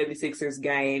 takeaways on the 76ers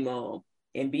game?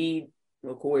 Embiid,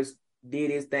 of course,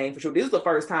 did his thing for sure. This is the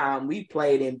first time we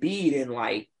played Embiid in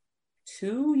like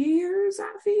 2 years,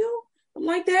 I feel. Something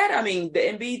like that. I mean, the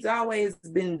Embiid's always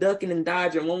been ducking and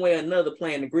dodging one way or another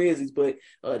playing the Grizzlies, but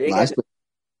it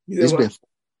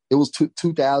was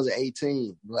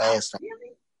 2018 last time.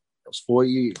 It was 4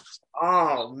 years.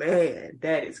 Oh, man,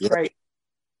 that is crazy.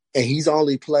 And he's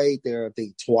only played there, I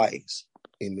think, twice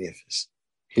in Memphis.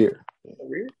 Here. Oh,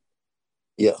 really?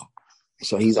 Yeah.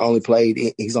 So he's only played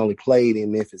in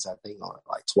Memphis, I think, on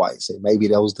like twice. And maybe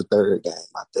that was the third game,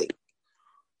 I think.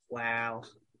 Wow.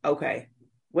 Okay.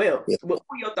 Well, What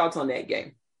were your thoughts on that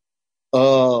game?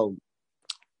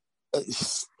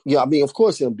 Yeah, I mean, of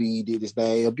course Embiid did his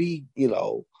thing. Embiid,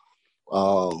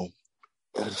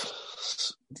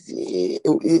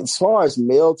 as far as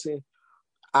Melton,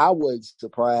 I was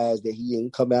surprised that he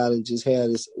didn't come out and just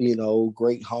had this,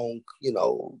 great home,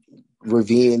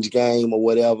 revenge game or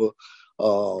whatever.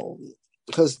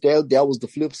 Because that was the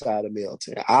flip side of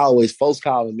Melton. Folks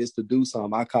call him Mr. Do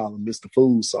Something. I call him Mr.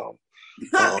 Fool Something.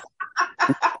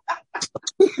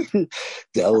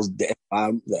 That's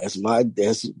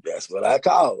what I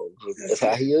call him. That's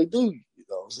how he'll do. You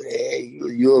know what I'm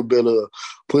saying? You'll better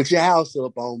put your house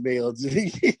up on Melton.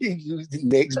 The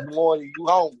next morning you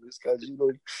homeless because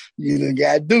you done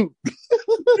got duped.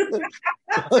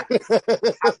 I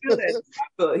feel that.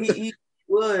 So he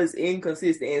was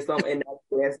inconsistent and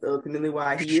that's ultimately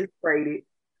why he is traded.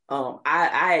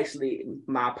 I actually,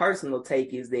 my personal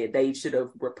take is that they should have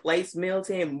replaced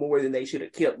Melton more than they should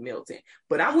have kept Melton.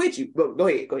 But I'm with you. Go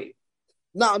ahead.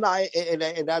 No,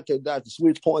 and not to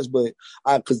switch points, but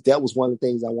because that was one of the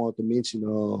things I wanted to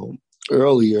mention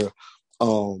earlier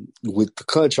with the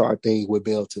contract thing with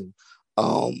Melton.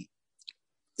 I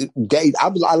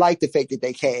like the fact that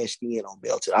they cashed in on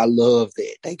Melton. I love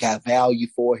that they got value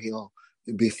for him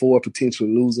before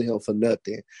potentially losing him for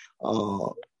nothing.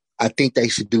 I think they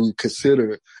should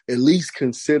at least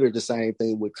consider the same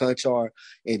thing with Conchar.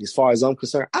 And as far as I'm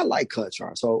concerned, I like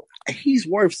Conchar. So he's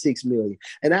worth $6 million.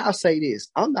 And I'll say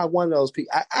this, I'm not one of those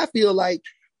people. I feel like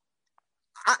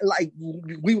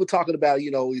we were talking about,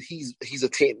 he's a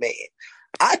 10 man.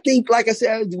 I think, like I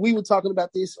said, we were talking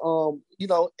about this,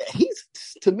 he's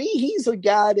a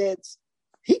guy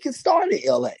he can start in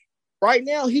LA. Right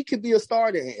now, he could be a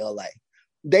starter in LA.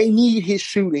 They need his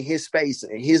shooting, his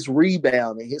spacing, his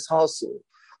rebounding, his hustle.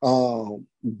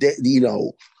 They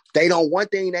don't. One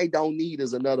thing they don't need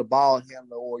is another ball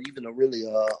handler or even a really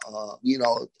on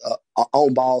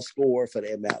ball scorer for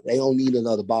that matter. They don't need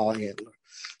another ball handler.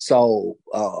 So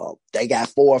they got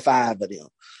 4 or 5 of them.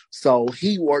 So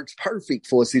he works perfect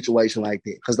for a situation like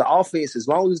that because the offense, as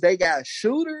long as they got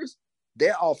shooters,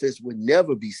 their offense would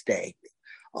never be stagnant.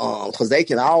 Because they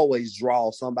can always draw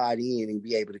somebody in and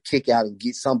be able to kick out and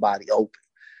get somebody open.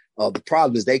 The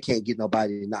problem is they can't get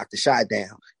nobody to knock the shot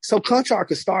down. So Conchar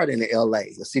could start in the LA,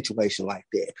 a situation like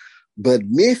that. But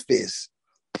Memphis,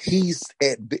 he's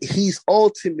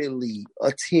ultimately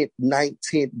a 10th,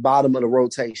 19th, bottom of the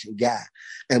rotation guy.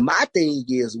 And my thing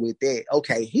is with that,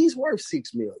 okay, he's worth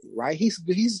 $6 million, right? He's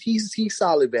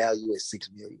solid value at $6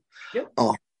 million. Yep.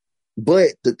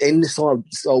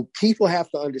 So people have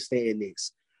to understand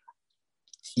this.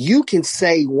 You can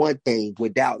say one thing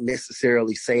without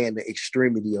necessarily saying the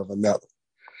extremity of another.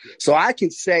 So I can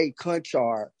say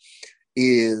Conchar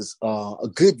is a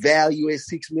good value at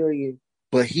 $6 million,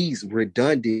 but he's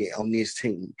redundant on this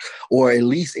team, or at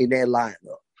least in that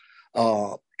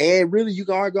lineup. And really, you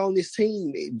can argue on this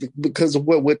team because of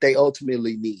what they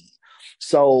ultimately need.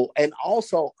 So, and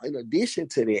also in addition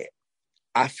to that,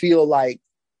 I feel like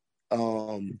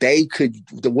they could,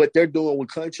 what they're doing with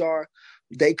Conchar,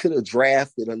 they could have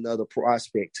drafted another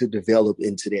prospect to develop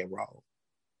into that role.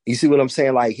 You see what I'm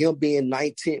saying? Like him being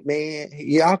 19th, man,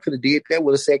 y'all could have did that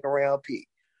with a second round pick.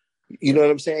 You know what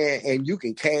I'm saying? And you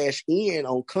can cash in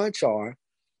on Conchar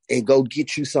and go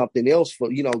get you something else for,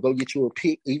 go get you a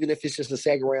pick, even if it's just a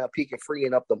second round pick and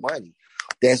freeing up the money.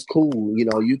 That's cool. You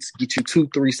get you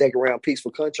 2-3 second round picks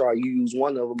for Conchar. You use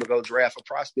one of them to go draft a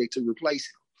prospect to replace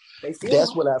him.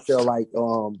 That's what I feel like.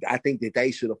 I think that they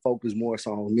should have focused more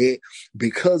so on it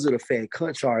because of the fact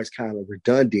Conchar is kind of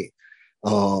redundant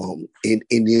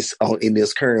in this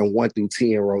current 1 through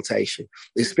 10 rotation,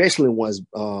 especially once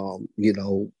when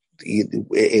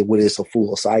it's a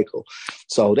full cycle.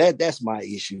 So that's my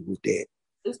issue with that.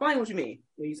 Explain what you mean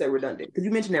when you say redundant, because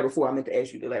you mentioned that before. I meant to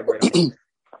ask you to elaborate on that.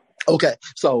 Okay,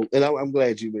 so and I'm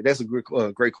glad you. That's a great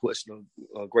question,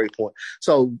 a great point.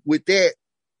 So with that,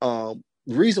 the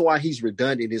reason why he's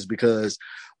redundant is because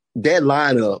that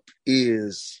lineup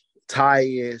is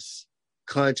Tyus,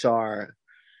 Conchar,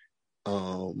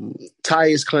 Clark,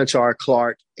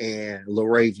 and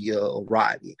Laravia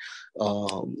Rodney.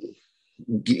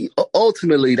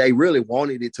 Ultimately, they really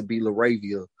wanted it to be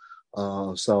Laravia.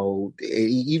 So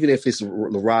even if it's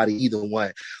Rodney, either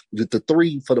one, the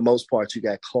three for the most part, you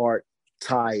got Clark,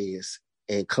 Tyus,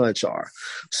 and Conchar.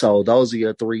 So those are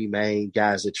your three main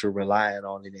guys that you're relying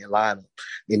on in that lineup.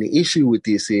 And the issue with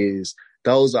this is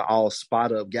those are all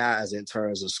spot up guys in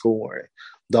terms of scoring.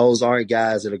 Those aren't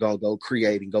guys that are going to go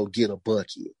create and go get a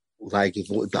bucket. Like if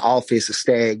the offense is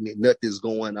stagnant, nothing's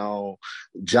going on,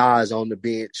 Ja's on the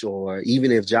bench, or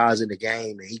even if Ja's in the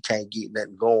game and he can't get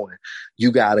nothing going,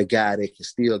 you got a guy that can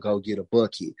still go get a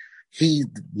bucket.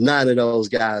 None of those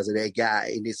guys are that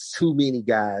guy, and it's too many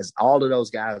guys. All of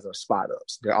those guys are spot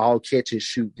ups. They're all catch and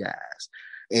shoot guys.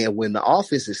 And when the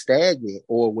offense is stagnant,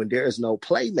 or when there is no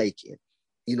playmaking,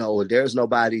 there's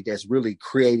nobody that's really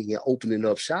creating and opening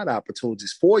up shot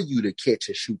opportunities for you to catch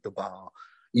and shoot the ball,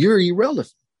 you're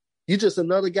irrelevant. You're just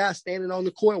another guy standing on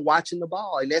the court watching the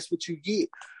ball, and that's what you get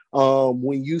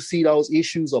when you see those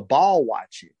issues of ball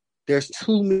watching. There's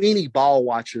too many ball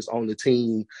watchers on the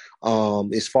team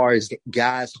as far as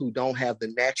guys who don't have the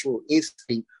natural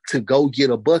instinct to go get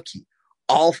a bucket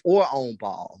off or on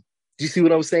ball. Do you see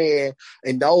what I'm saying?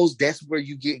 And that's where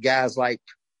you get guys like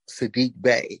Sadiq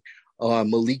Bey or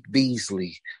Malik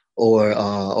Beasley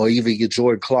or even your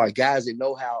Jordan Clark, guys that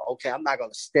know how, okay, I'm not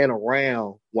going to stand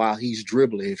around while he's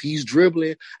dribbling. If he's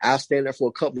dribbling, I'll stand there for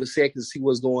a couple of seconds to see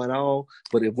what's going on.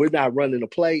 But if we're not running a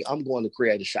play, I'm going to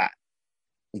create a shot,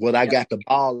 whether I got the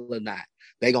ball or not.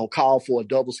 They're going to call for a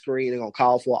double screen. They're going to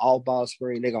call for an off-ball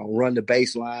screen. They're going to run the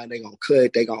baseline. They're going to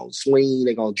cut. They're going to swing.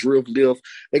 They're going to dribble lift.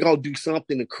 They're going to do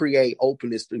something to create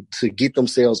openness to get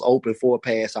themselves open for a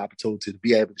pass opportunity to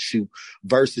be able to shoot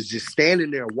versus just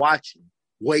standing there watching,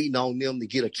 waiting on them to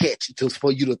get a catch just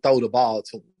for you to throw the ball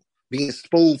to them, being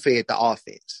spoon-fed the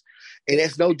offense. And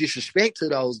that's no disrespect to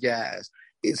those guys.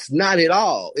 It's not at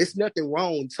all. It's nothing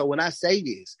wrong. So when I say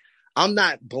this, I'm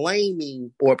not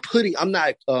blaming or I'm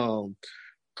not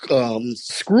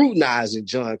scrutinizing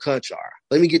John Conchar.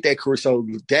 Let me get that correct. So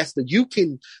you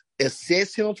can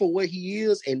assess him for what he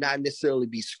is and not necessarily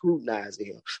be scrutinizing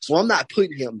him. So I'm not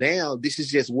putting him down. This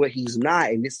is just what he's not,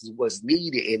 and this is what's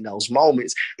needed in those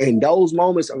moments. And those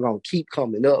moments are going to keep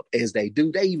coming up as they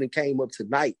do. They even came up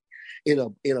tonight in a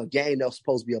game that was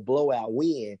supposed to be a blowout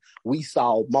win. We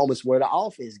saw moments where the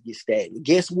offense gets stagnant.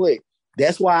 Guess what?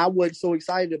 That's why I wasn't so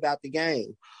excited about the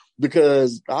game,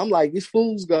 because I'm like, these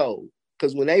fools go.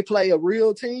 Because when they play a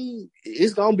real team,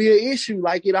 it's going to be an issue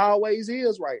like it always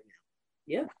is right now.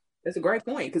 Yeah, that's a great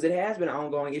point, because it has been an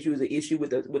ongoing issue. It's an issue with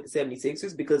the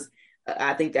 76ers, because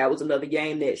I think that was another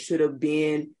game that should have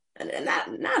been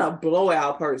not a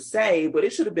blowout per se, but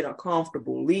it should have been a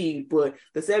comfortable lead. But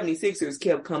the 76ers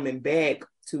kept coming back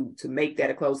to make that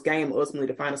a close game. Ultimately,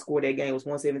 the final score of that game was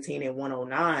 117 and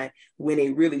 109, when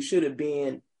it really should have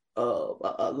been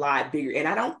a lot bigger. And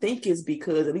I don't think it's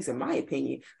because, at least in my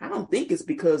opinion, I don't think it's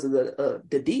because of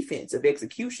the defensive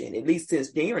execution, at least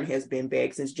since Jaren has been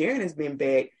back. Since Jaren has been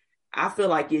back, I feel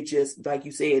like it just, like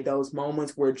you said, those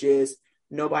moments where just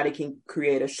nobody can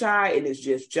create a shot and it's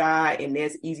just Ja, and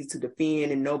that's easy to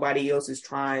defend, and nobody else is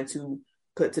trying to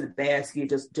cut to the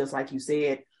basket, just like you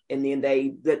said. And then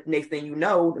the next thing you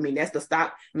know, I mean, that's the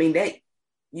stop. I mean, that,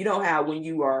 you know how when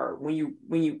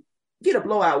you get a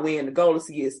blowout win. The goal is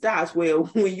to get stops. Well,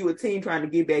 when you a team trying to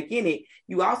get back in it,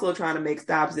 you also trying to make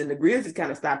stops, and the Grizzlies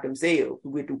kind of stopped themselves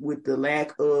with the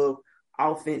lack of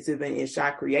offensive and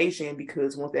shot creation,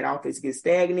 because once that offense gets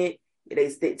stagnant,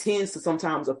 it tends to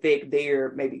sometimes affect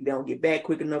maybe they don't get back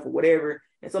quick enough or whatever.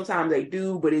 And sometimes they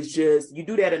do, but it's just, you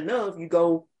do that enough, you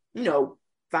go,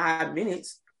 5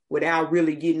 minutes without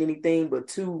really getting anything but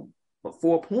 2 or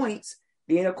 4 points,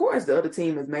 then of course the other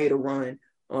team has made a run.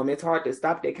 It's hard to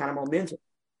stop that kind of momentum.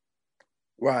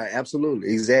 Right,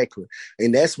 absolutely, exactly,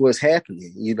 and that's what's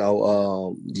happening.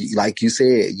 Like you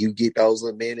said, you get those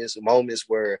moments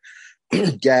where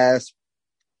guys,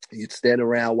 you stand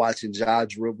around watching Ja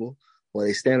dribble, or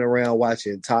they stand around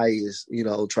watching Tyus,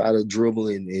 try to dribble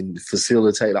and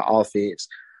facilitate an offense.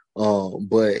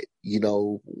 But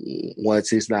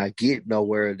once it's not getting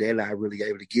nowhere, they're not really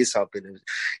able to get something.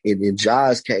 And in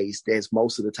Ja's case, that's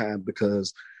most of the time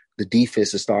because the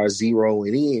defense starts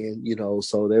zeroing in,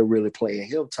 so they're really playing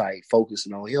him tight,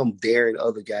 focusing on him, daring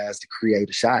other guys to create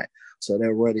a shot. So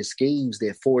they're running schemes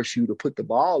that force you to put the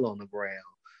ball on the ground.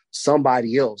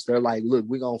 Somebody else, they're like, look,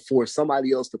 we're going to force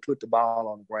somebody else to put the ball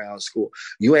on the ground and score.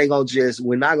 We're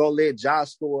not going to let Ja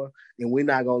score, and we're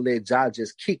not going to let Ja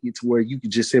just kick it to where you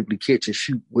can just simply catch and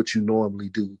shoot what you normally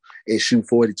do and shoot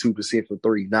 42% for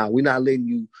three. Now, we're not letting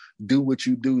you do what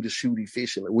you do to shoot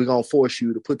efficiently. We're going to force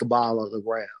you to put the ball on the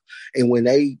ground. And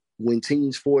when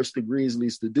teams force the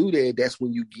Grizzlies to do that, that's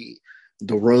when you get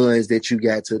the runs that you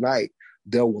got tonight.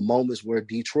 There were moments where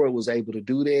Detroit was able to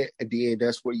do that, and then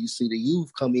that's where you see the youth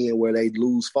come in where they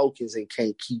lose focus and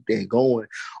can't keep that going.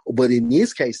 But in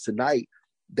this case tonight,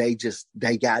 they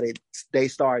got it. They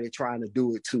started trying to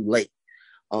do it too late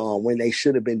when they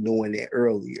should have been doing it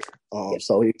earlier.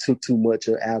 So it took too much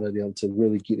out of them to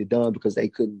really get it done because they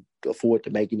couldn't afford to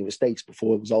make any mistakes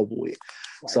before it was over with.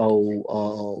 Right.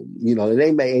 So,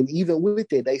 they made, and even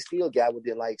with it, they still got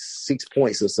within like 6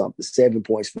 points or something, 7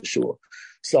 points for sure.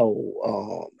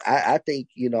 So I think,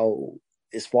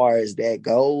 as far as that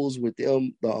goes with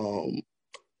them,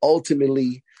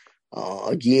 ultimately,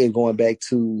 again, going back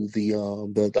to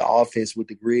the offense with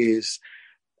the Grizz,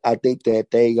 I think that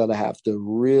they're going to have to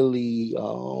really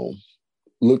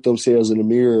look themselves in the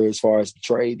mirror as far as the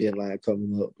trade deadline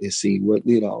coming up and see what,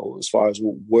 as far as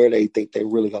where they think they're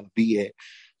really going to be at.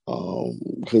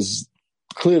 Because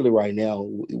clearly right now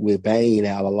with Bane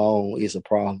out alone is a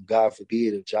problem. God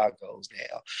forbid if Ja goes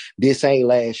down. This ain't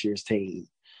last year's team.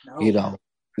 No.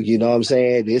 You know what I'm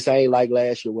saying? This ain't like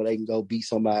last year where they can go beat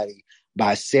somebody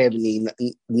by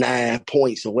 79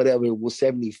 points or whatever it was,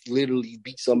 literally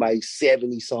beat somebody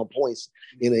 70-some points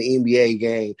in an NBA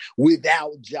game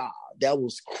without Ja. That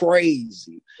was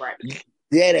crazy. Right.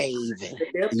 That ain't even.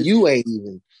 You ain't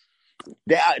even.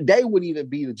 They wouldn't even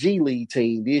be the G League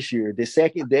team this year. The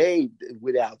second day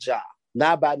without Ja.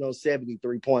 Not by no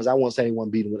 73 points. I won't say they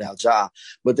won't beat them without Ja,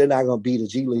 but they're not going to beat a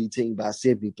G League team by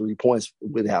 73 points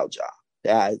without Ja.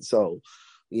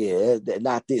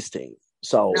 Not this team.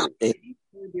 So,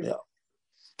 no.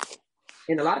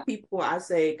 And a lot of people, I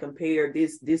say, compare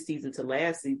this season to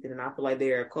last season, and I feel like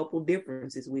there are a couple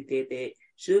differences with it that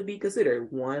should be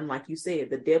considered. One, like you said,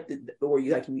 the depth, or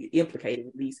you implicated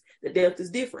at least, the depth is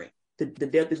different. The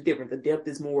depth is different. The depth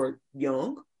is more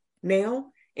young now,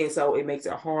 and so it makes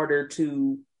it harder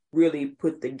to really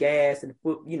put the gas and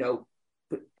put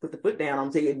the foot down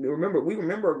on it. We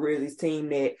remember a Grizzlies team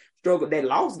that struggled, that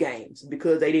lost games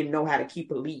because they didn't know how to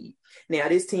keep a lead. Now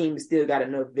this team still got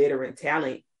enough veteran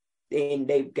talent, and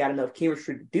they've got enough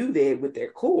chemistry to do that with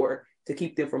their core to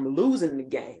keep them from losing the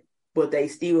game. But they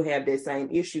still have that same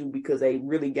issue because they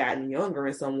really gotten younger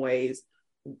in some ways,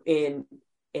 and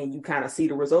you kind of see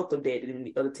the result of that. And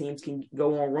the other teams can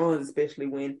go on runs, especially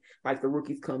when like the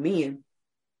rookies come in.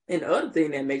 And the other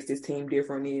thing that makes this team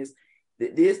different is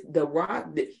that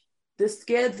the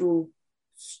schedule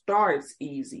starts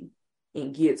easy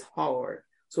and gets hard.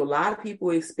 So a lot of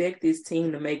people expect this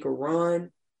team to make a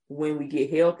run when we get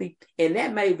healthy, and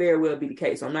that may very well be the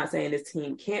case. So I'm not saying this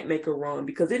team can't make a run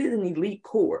because it is an elite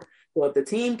core. So if the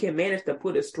team can manage to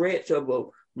put a stretch of a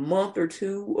month or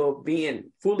two of being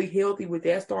fully healthy with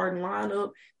that starting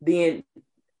lineup, then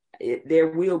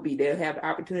they'll have the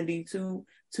opportunity to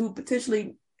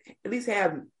potentially at least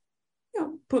have,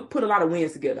 put a lot of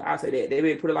wins together. I'll say that. They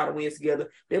will put a lot of wins together.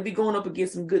 They'll be going up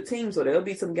against some good teams, so there'll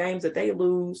be some games that they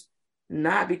lose,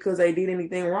 not because they did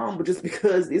anything wrong, but just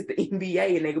because it's the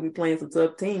NBA and they're going to be playing some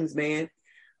tough teams, man.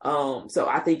 So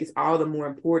I think it's all the more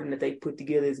important that they put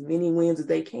together as many wins as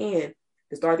they can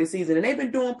to start this season. And they've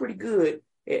been doing pretty good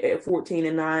at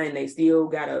 14-9. They still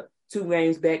got 2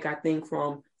 games back, I think,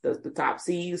 from the top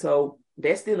seed. So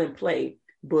that's still in play.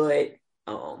 But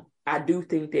I do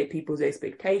think that people's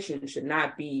expectations should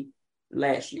not be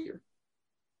last year.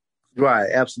 Right,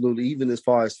 absolutely. Even as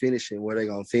far as finishing, where they're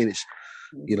gonna finish,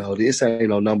 this ain't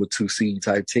no number 2 seed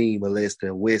type team unless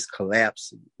the West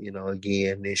collapse.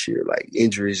 Again this year, like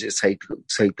injuries just take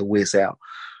the West out.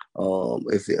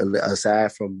 If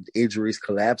aside from injuries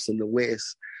collapsing the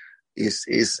West, it's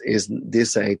this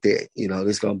ain't that.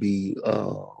 This gonna be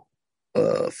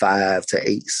 5 to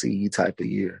 8 seed type of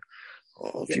year.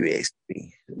 If you ask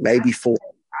me, maybe 4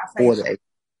 to 8.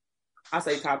 I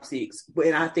say top 6,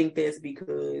 and I think that's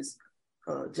because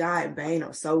Jai and Bane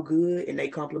are so good and they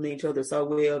complement each other so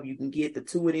well. If you can get the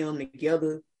two of them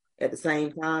together at the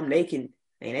same time, they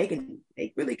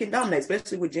really can dominate,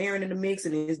 especially with Jaren in the mix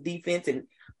and his defense and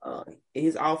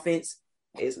his offense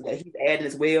is that he's adding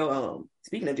as well.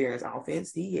 Speaking of Jaren's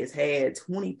offense, he has had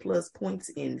 20 plus points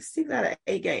in 6 out of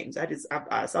 8 games.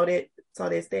 I saw that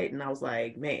stat and I was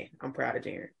like, man, I'm proud of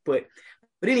Jaren. But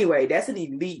anyway, that's an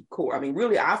elite core. I mean,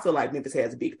 really, I feel like Memphis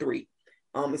has a big 3.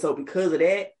 And so because of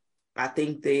that, I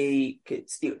think they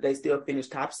still finish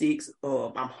top 6.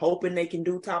 I'm hoping they can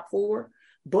do top 4,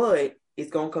 but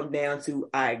it's gonna come down to,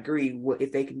 I agree,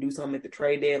 if they can do something at the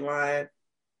trade deadline.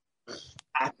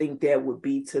 I think that would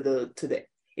be it'd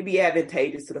be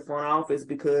advantageous to the front office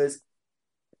because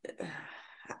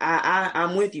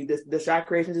I'm with you. The shot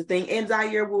creation is a thing, and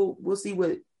Ziaire we'll see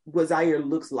what Ziaire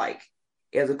looks like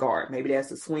as a guard. Maybe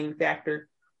that's a swing factor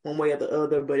one way or the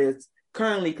other, but it's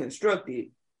currently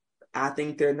constructed. I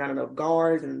think there are not enough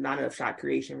guards and not enough shot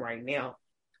creation right now.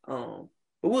 But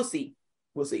we'll see.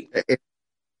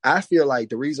 I feel like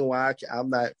the reason why I'm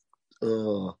not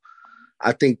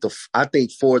I think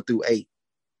 4 through 8.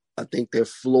 I think their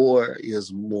floor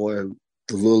is a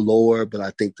little lower, but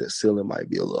I think the ceiling might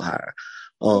be a little higher.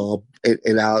 So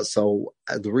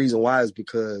the reason why is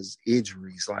because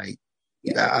injuries. Like,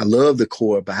 I love the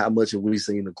core, but how much have we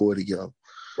seen the core together?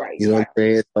 Right. You know what I'm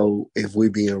saying? So if we're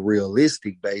being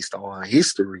realistic based on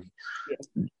history,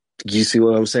 you see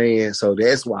what I'm saying? So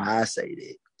that's why I say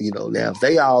that. Now if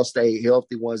they all stay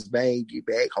healthy once Bang get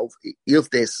back, hopefully, if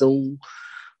that's soon,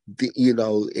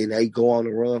 and they go on a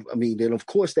run, I mean, then of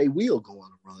course they will go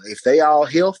on a run. If they all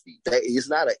healthy, it's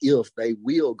not an if, they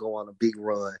will go on a big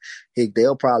run. Heck,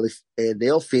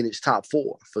 they'll finish top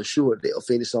 4 for sure. They'll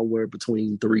finish somewhere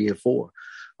between 3 and 4.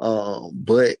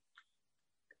 But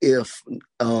if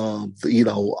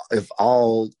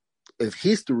if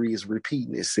history is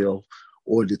repeating itself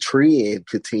or the trend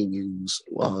continues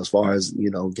as far as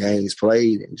games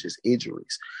played and just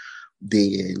injuries,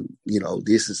 then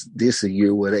this is a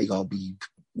year where they're gonna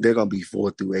be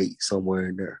 4 through 8 somewhere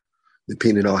in there,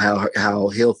 depending on how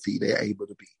healthy they're able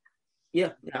to be.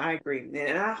 Yeah, I agree,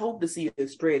 and I hope to see a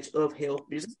stretch of health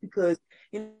just because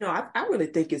I really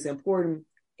think it's important.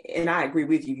 And I agree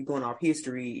with you. You're going off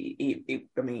history.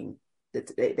 I mean,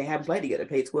 they haven't played together.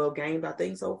 Played 12 games, I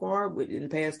think, so far in the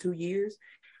past 2 years.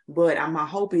 But my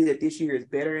hope is that this year is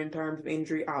better in terms of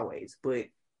injury always. But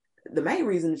the main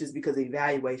reason is just because of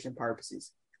evaluation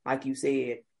purposes. Like you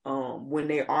said, when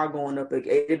they are going up,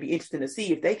 it'd be interesting to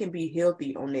see if they can be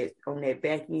healthy on that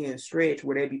back end stretch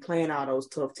where they be playing all those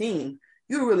tough teams.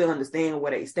 You really understand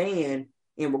where they stand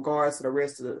in regards to the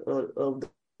rest of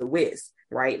the West,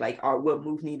 right? Like, what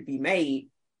moves need to be made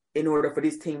in order for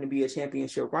this team to be a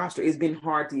championship roster. It's been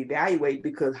hard to evaluate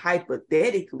because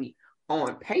hypothetically,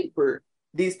 on paper,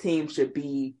 this team should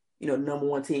be, number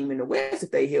 1 team in the West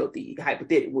if they healthy.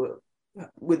 Hypothetically,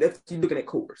 if you're looking at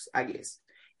cores, I guess.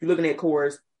 If you're looking at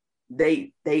cores,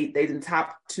 they in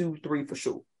top 2, 3 for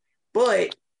sure.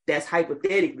 But that's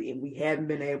hypothetically, and we haven't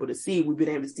been able to see. We've been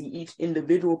able to see each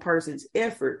individual person's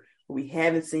effort, but we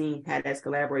haven't seen how that's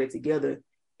collaborated together.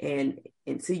 And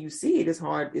until you see it, it's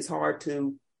hard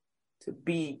to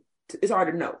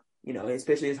know,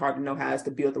 especially it's hard to know how it's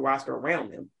to build the roster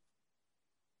around them.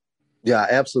 Yeah,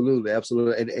 absolutely.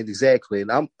 And exactly.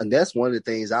 And that's one of the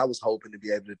things I was hoping to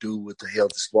be able to do with the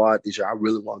healthy squad this year. I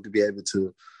really want to be able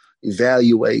to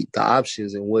evaluate the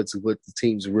options and what the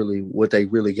teams what they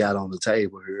really got on the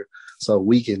table here. So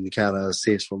we can kind of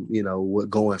assess from,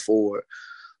 what going forward.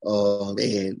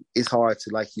 And it's hard to,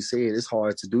 like you said, it's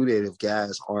hard to do that if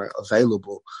guys aren't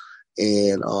available.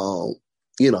 And,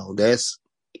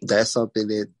 that's something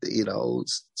that,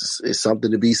 it's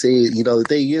something to be said. The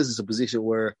thing is, it's a position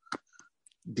where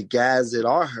the guys that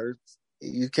are hurt,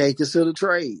 you can't consider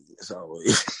trade. So,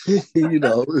 you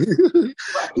know what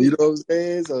I'm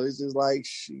saying? So it's just like,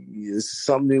 it's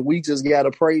something that we just got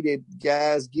to pray that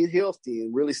guys get healthy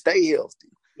and really stay healthy.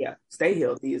 Yeah, stay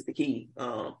healthy is the key.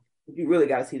 You really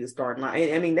got to see the starting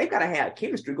line. I mean, they got to have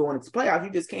chemistry going into playoffs.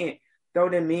 You just can't throw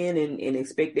them in and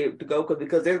expect them to go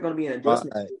because there's going to be an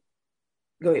adjustment. Right.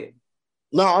 Go ahead.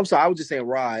 No, I'm sorry. I was just saying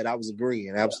Rod. I was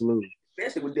agreeing. Absolutely.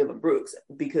 Especially with Dylan Brooks,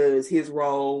 because his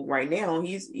role right now,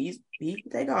 he can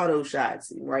take all those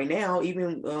shots right now,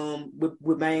 even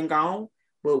with Bane gone,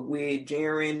 but with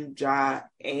Jaren, Ja,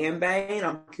 and Bane,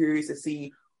 I'm curious to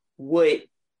see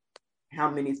how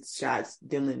many shots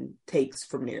Dylan takes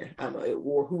from there,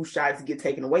 or whose shots get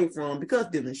taken away from because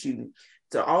Dylan's shooting.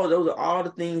 So all those are all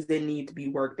the things that need to be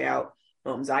worked out.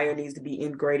 Ziaire needs to be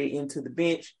integrated into the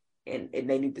bench, and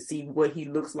they need to see what he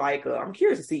looks like. I'm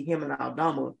curious to see him and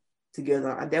Aldama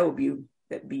together.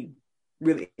 That'd be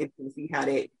really interesting to see how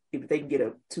that, if they can get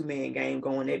a 2-man game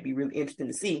going, that'd be really interesting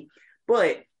to see.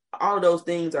 But all of those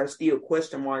things are still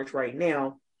question marks right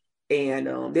now, and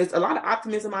there's a lot of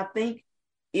optimism, I think,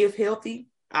 if healthy.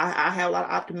 I have a lot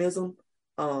of optimism.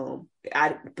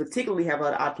 I particularly have a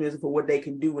lot of optimism for what they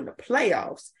can do in the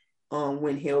playoffs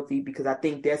when healthy, because I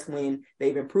think that's when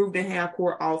they've improved in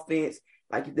half-court offense.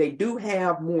 Like, they do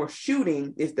have more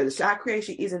shooting. It's the shot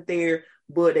creation isn't there,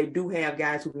 but they do have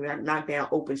guys who can knock down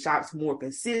open shots more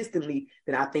consistently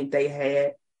than I think they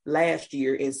had last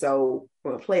year. And so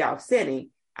from a playoff setting,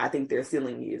 I think their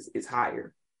ceiling is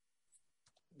higher.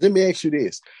 Let me ask you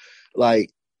this. Like,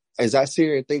 as I sit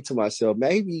here and think to myself,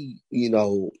 maybe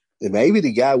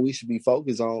the guy we should be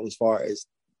focused on as far as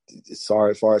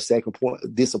second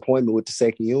point disappointment with the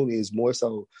second unit is more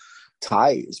so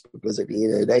Tyus, because at the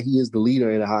end of the day, he is the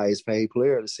leader and the highest paid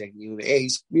player of the second unit. And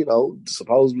he's,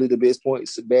 supposedly the best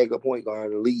backup point guard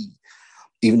in the league.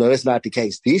 Even though that's not the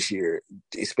case this year,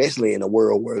 especially in a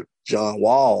world where John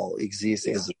Wall exists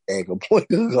as a backup point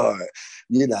guard,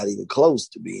 you're not even close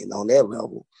to being on that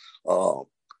level.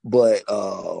 But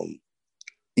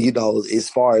as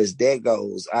far as that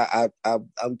goes,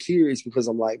 I'm curious, because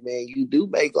I'm like, man, you do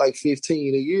make like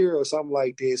 15 a year or something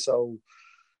like that. So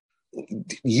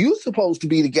you're supposed to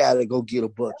be the guy that go get a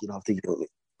bucket off the unit.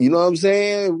 You know what I'm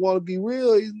saying? Want to be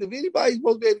real? If anybody's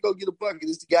supposed to be able to go get a bucket,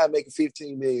 it's the guy making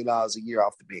 $15 million a year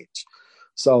off the bench.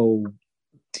 So,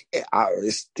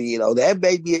 that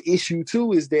may be an issue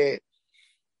too, is that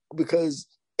because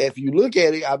if you look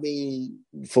at it, I mean,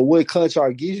 for what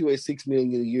Conchar gives you at $6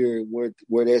 million a year, where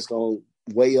that's going to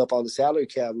weigh up on the salary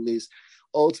cap list,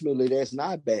 ultimately that's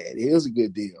not bad. It is a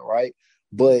good deal, right?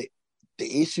 But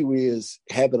the issue is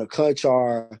having a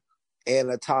Conchar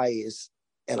and a Tyus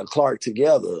and a Clark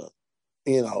together.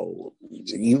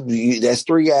 That's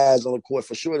 3 guys on the court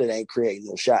for sure that ain't creating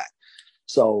no shot.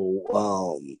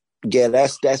 So,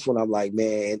 that's when I'm like,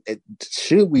 man,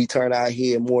 should we turn out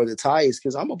here more to Tyus?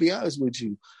 Because I'm gonna be honest with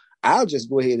you, I'll just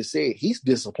go ahead and say it. He's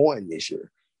disappointing this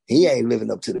year. He ain't living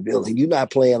up to the billing. You're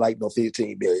not playing like no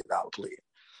 $15 billion player.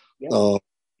 Yep.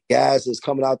 Guys that's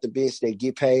coming out the bench, they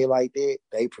get paid like that,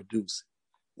 they produce.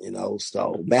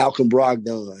 So Malcolm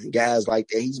Brogdon, guys like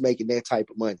that, he's making that type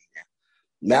of money now.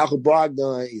 Malcolm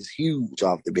Brogdon is huge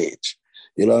off the bench.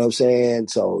 You know what I'm saying?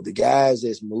 So the guys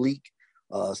that's Malik,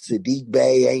 Sadiq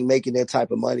Bey ain't making that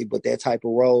type of money, but that type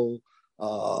of role,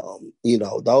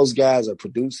 those guys are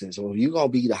producing. So if you're going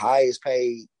to be the highest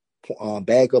paid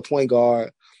backup point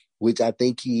guard, which I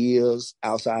think he is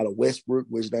outside of Westbrook,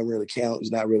 which doesn't really count.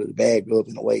 He's not really the backup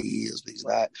in the way he is, but he's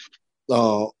not.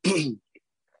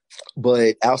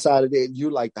 But outside of that,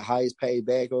 you're like the highest paid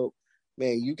backup.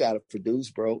 Man, you got to produce,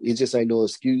 bro. It just ain't no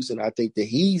excuse. And I think that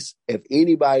if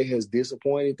anybody has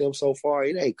disappointed them so far,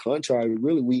 it ain't contrary. It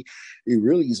really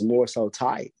is more so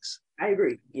Tyus. I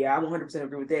agree. Yeah, I 100%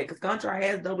 agree with that, because Conchar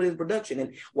has doubled his production.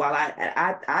 And while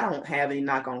I don't have any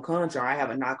knock on Conchar, I have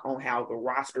a knock on how the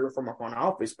roster from a front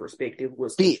office perspective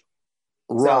was fit.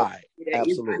 Right. So,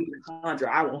 absolutely. Conchar,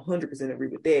 I 100% agree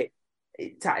with that.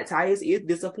 Tyus is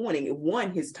disappointing.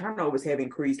 One, his turnovers have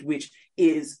increased, which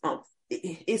is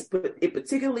it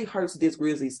particularly hurts this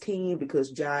Grizzlies team,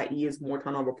 because Ja is more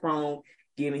turnover prone.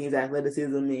 Given his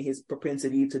athleticism and his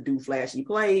propensity to do flashy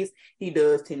plays, he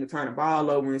does tend to turn the ball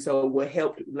over. And so what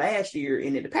helped last year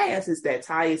and in the past is that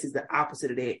Tyus is the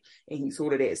opposite of that. And he's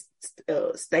sort of that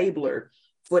stabler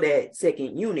for that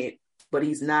second unit, but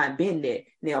he's not been that.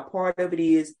 Now, part of it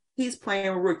is he's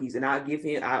playing with rookies, and I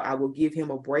will give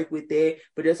him a break with that.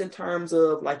 But just in terms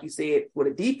of, like you said,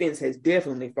 the defense has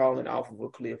definitely fallen off of a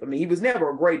cliff. I mean, he was never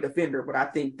a great defender, but I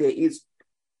think that it's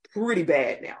pretty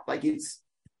bad now. Like, it's,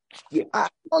 yeah. I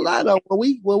know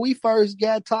when we first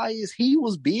got Tyus, he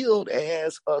was billed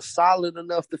as a solid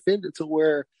enough defender to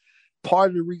where part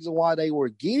of the reason why they were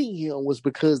getting him was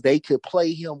because they could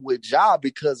play him with Ja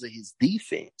because of his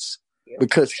defense. Yeah.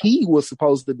 Because he was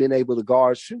supposed to have been able to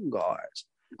guard shooting guards.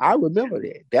 I remember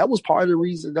that. That was part of the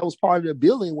reason. That was part of the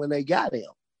billing when they got him.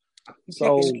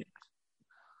 So,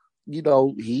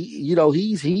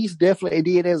 he's definitely,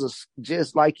 and then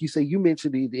just like you said, you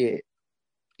mentioned it, that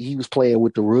he was playing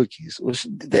with the rookies.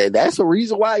 That's a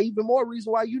reason why, even more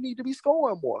reason why you need to be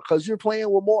scoring more, because you're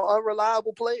playing with more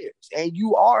unreliable players, and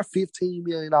you are $15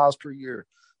 million per year.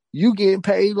 You getting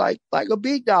paid like a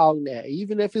big dog now.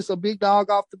 Even if it's a big dog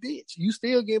off the bench, you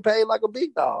still getting paid like a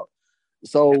big dog.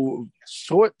 So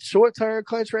short-term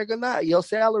contract or not, your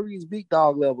salary is big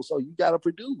dog level, so you got to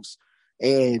produce.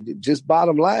 And just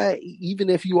bottom line, even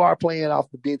if you are playing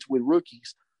off the bench with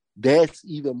rookies, that's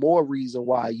even more reason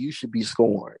why you should be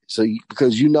scoring.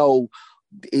 Because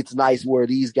it's nice where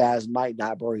these guys might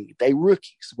not bring it. They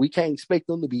rookies. We can't expect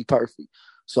them to be perfect.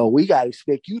 So we got to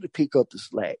expect you to pick up the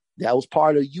slack. That was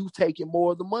part of you taking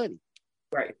more of the money.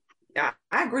 Right. I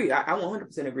agree. I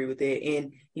 100% agree with that.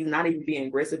 And he's not even being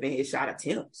aggressive in his shot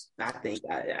attempts. I think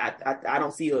I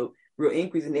don't see a real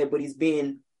increase in that, but he's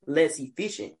been less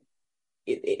efficient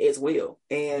as well.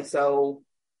 And so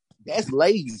that's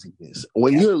laziness.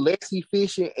 When you're less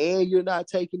efficient and you're not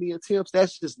taking the attempts,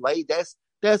 that's just late. That's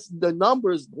the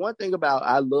numbers. One thing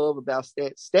I love about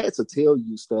stats will tell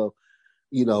you stuff.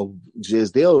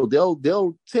 Just they'll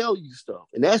tell you stuff,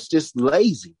 and that's just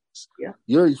lazy. Yeah.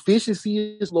 Your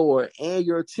efficiency is lower and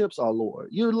your attempts are lower.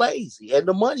 You're lazy and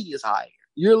the money is higher.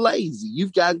 You're lazy.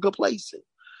 You've gotten complacent.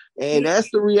 And that's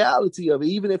the reality of it.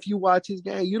 Even if you watch his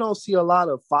game, you don't see a lot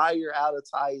of fire out of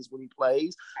Tyus when he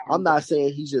plays. I'm not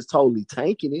saying he's just totally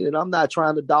tanking it, and I'm not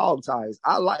trying to dog Tyus.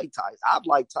 I like Tyus. I've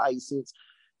liked Tyus since,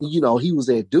 he was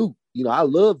at Duke. I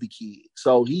love the kid.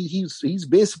 So he's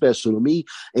been special to me.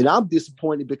 And I'm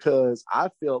disappointed because I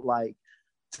felt like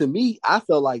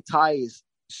Tyus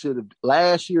should have,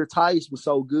 last year Tyus was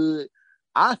so good.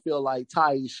 I feel like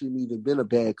Tyus shouldn't even been a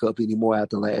backup anymore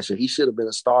after last year. He should have been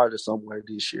a starter somewhere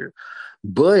this year.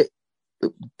 But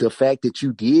the fact that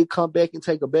you did come back and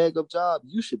take a backup job,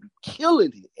 you should be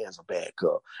killing it as a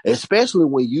backup, especially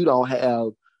when you don't have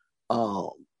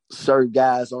certain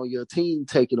guys on your team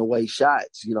taking away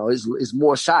shots. It's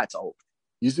more shots open.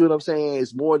 You see what I'm saying?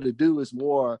 It's more to do. It's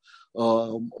more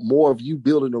of you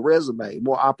building a resume,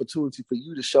 more opportunity for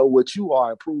you to show what you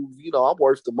are and prove, I'm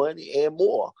worth the money and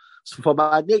more for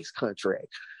my next contract.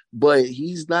 But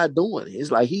he's not doing it.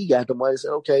 It's like he got the money and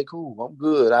said, okay, cool, I'm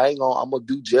good. I'm going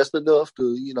to do just enough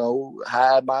to,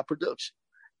 hide my production.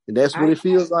 And that's what it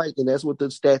feels like. And that's what the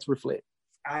stats reflect.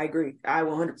 I agree. I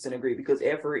 100% agree, because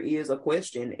effort is a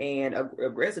question and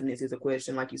aggressiveness is a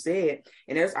question, like you said.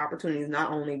 And there's opportunities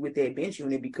not only with that bench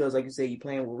unit because, like you said, you're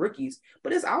playing with rookies,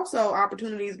 but it's also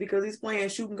opportunities because he's playing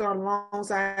shooting guard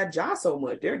alongside Ja so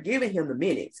much. They're giving him the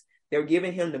minutes. They're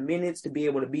giving him the minutes to be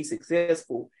able to be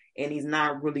successful, and he's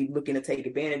not really looking to take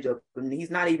advantage of them. He's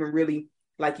not even really,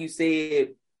 like you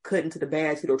said, cutting to the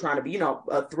basket or trying to be,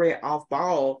 a threat off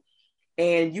ball.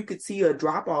 And you could see a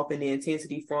drop off in the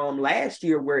intensity from last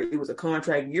year where it was a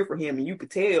contract year for him. And you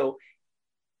could tell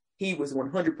he was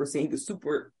 100%. He was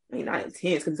super, not intense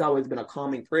because he's always been a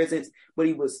calming presence, but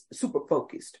he was super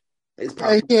focused. And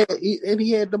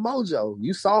he had the mojo.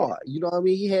 You saw it. You know what I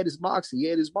mean? He had his moxie. He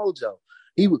had his mojo.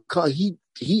 He would come. He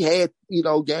had,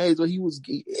 games where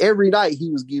every night he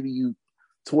was giving you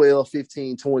 12,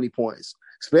 15, 20 points,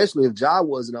 especially if Ja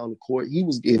wasn't on the court.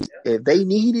 If they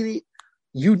needed it,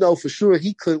 for sure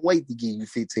he couldn't wait to give you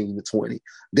 15 to 20.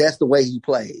 That's the way he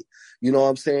played. You know what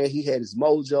I'm saying? He had his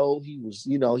mojo. He was,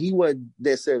 he wasn't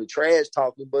necessarily trash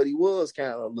talking, but he was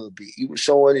kind of a little bit. He was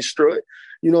showing his strut.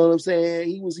 You know what I'm saying?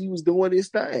 He was doing his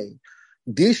thing.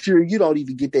 This year, you don't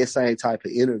even get that same type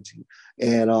of energy.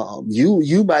 And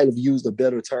you might have used a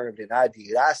better term than I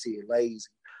did. I said lazy.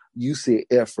 You said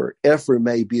effort. Effort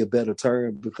may be a better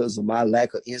term because of my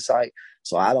lack of insight.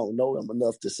 So I don't know him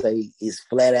enough to say it's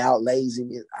flat out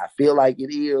laziness. I feel like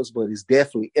it is, but it's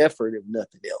definitely effort if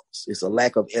nothing else. It's a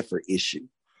lack of effort issue.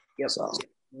 Yep. So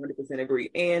 100% agree.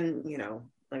 And,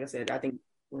 like I said, I think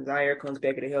when Ziaire comes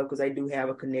back, it'll help because they do have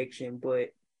a connection, but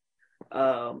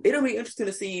it'll be interesting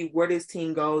to see where this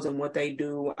team goes and what they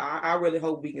do. I really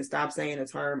hope we can stop saying the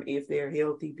term if they're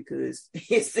healthy because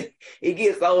it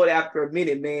gets old after a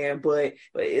minute, man. But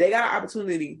they got an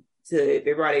opportunity to, if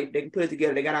everybody, they can put it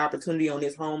together. They got an opportunity on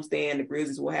this homestand. The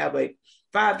Grizzlies will have a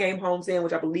 5-game homestand,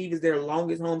 which I believe is their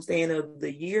longest homestand of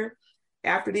the year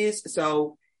after this.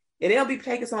 So, and they'll be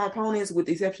taking some opponents, with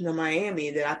the exception of Miami,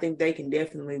 that I think they can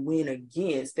definitely win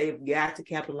against. They've got to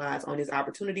capitalize on this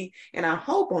opportunity. And I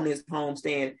hope on this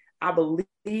homestand, I believe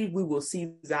we will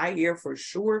see Ziaire for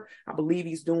sure. I believe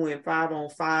he's doing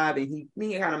 5-on-5, and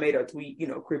he kind of made a tweet,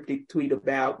 cryptic tweet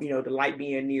about, the light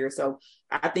being near. So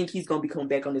I think he's going to be coming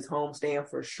back on this homestand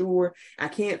for sure. I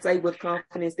can't say with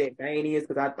confidence that Bane is,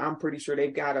 because I'm pretty sure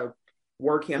they've got to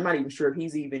work him. I'm not even sure if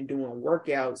he's even doing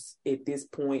workouts at this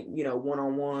point,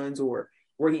 one-on-ones or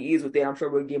where he is with that. I'm sure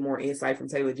we'll get more insight from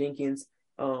Taylor Jenkins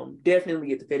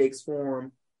definitely at the FedEx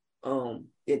Forum,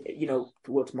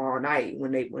 tomorrow night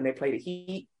when they play the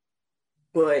Heat.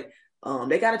 But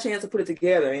they got a chance to put it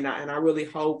together, and I really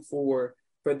hope for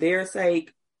their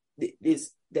sake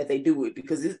that they do it,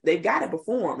 because they've got to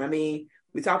perform. I mean,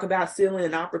 we talk about ceiling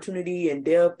and opportunity and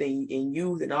depth and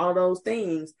youth and all those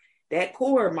things. That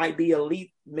core might be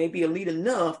elite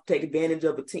enough to take advantage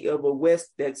of a West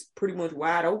that's pretty much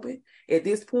wide open at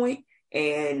this point,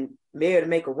 and they're to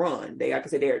make a run. Like I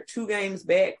said, they're 2 games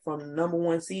back from the number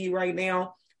 1 seed right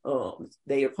now. Who's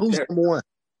number 1?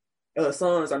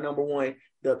 Suns are number 1.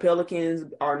 The Pelicans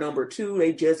are number 2.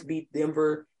 They just beat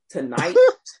Denver tonight.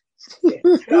 They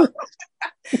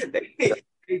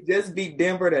just beat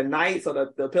Denver tonight.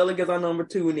 So the Pelicans are number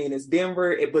 2, and then it's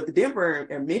Denver. But the Denver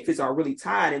and Memphis are really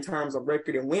tied in terms of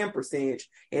record and win percentage.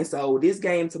 And so this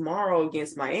game tomorrow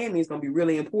against Miami is going to be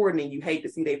really important. And you hate to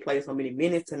see they play so many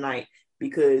minutes tonight,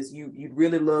 because you'd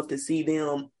really love to see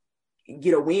them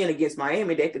get a win against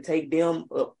Miami that could take them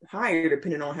up higher,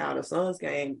 depending on how the Suns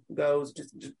game goes.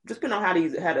 Just depending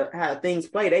on how things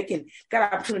play, they got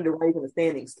an opportunity to raise in the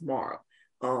standings tomorrow.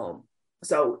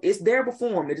 So it's their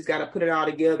perform. They just got to put it all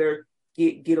together,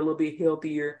 get a little bit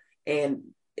healthier, and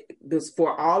this,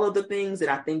 for all of the things that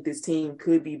I think this team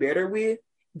could be better with,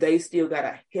 they still got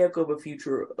a heck of a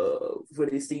future for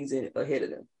this season ahead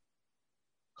of them.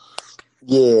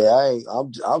 Yeah,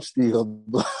 I'm still.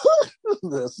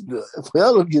 That's good.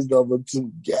 Pelicans number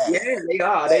 2 guys. Yeah, they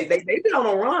are. They've been on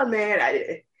a run, man.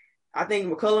 I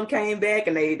think McCollum came back,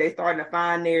 and they starting to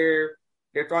find their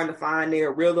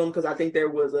rhythm, because I think there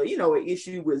was an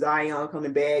issue with Zion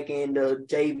coming back and the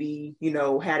JV,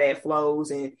 how that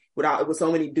flows, and with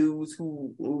so many dudes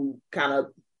who kind of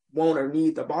want or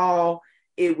need the ball,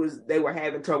 they were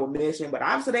having trouble meshing. But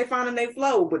obviously they finding their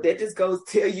flow. But that just goes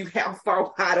to tell you how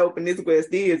far wide open this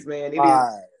West is, man.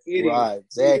 Right,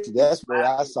 exactly. That's where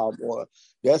I saw more.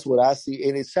 That's what I see.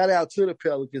 And it's shout out to the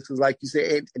Pelicans, because, like you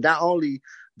said, and not only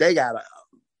they got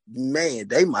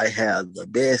they might have the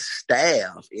best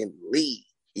staff in the league.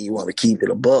 You want to keep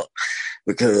it a buck,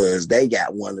 because they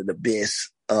got one of the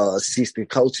best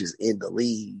assistant coaches in the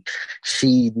league.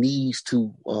 She needs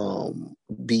to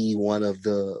be one of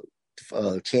the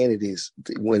candidates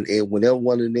whenever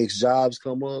one of the next jobs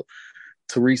come up.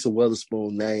 Teresa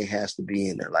Witherspoon's name has to be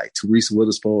in there. Like, Teresa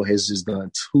Witherspoon has just done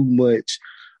too much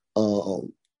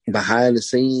behind the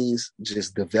scenes,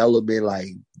 just development. Like,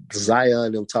 Zion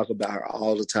and them talk about her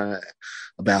all the time,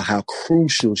 about how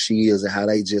crucial she is and how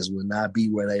they just would not be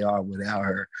where they are without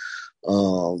her.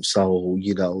 So,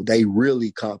 they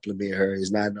really compliment her.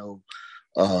 It's not no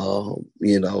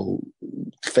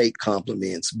fake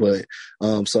compliments, but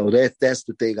so that's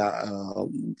the thing.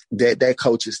 That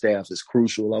coaching staff is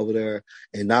crucial over there,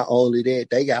 and not only that,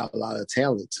 they got a lot of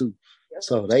talent too.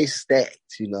 So they stacked.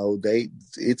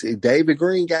 David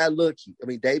Green got lucky. I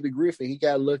mean, David Griffin, he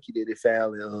got lucky that it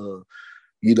found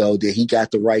that he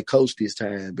got the right coach this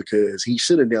time, because he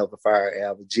should have never fired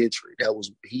Alvin Gentry.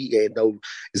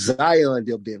 Zion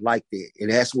them didn't like that,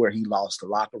 and that's where he lost the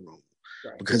locker room.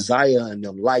 Right. Because Zion and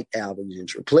them like Alvin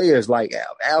Gentry. Players like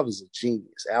Alvin. Alvin's a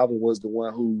genius. Alvin was the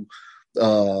one who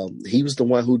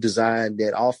designed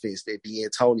that offense that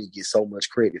D'Antoni gets so much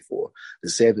credit for. The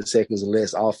 7 seconds or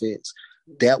less offense.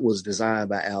 That was designed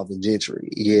by Alvin Gentry.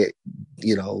 Yet,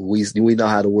 we know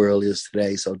how the world is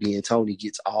today, so D'Antoni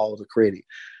gets all the credit.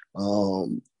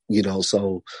 So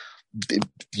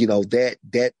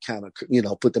that kind of,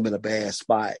 put them in a bad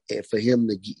spot. And for him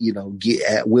to, get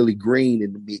at Willie Green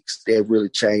in the mix, that really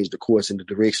changed the course and the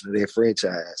direction of their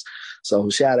franchise. So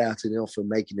shout out to them for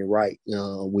making it right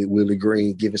with Willie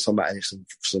Green, giving somebody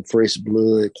some fresh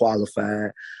blood,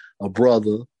 qualified, a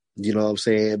brother, you know what I'm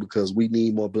saying? Because we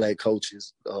need more black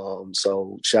coaches.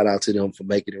 So shout out to them for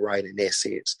making it right in that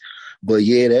sense. But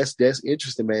yeah, that's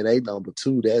interesting, man. They number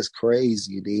 2. That's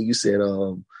crazy. And then you said,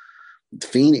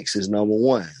 Phoenix is number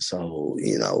 1. So,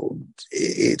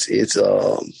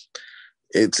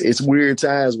 it's weird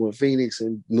times when Phoenix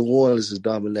and New Orleans is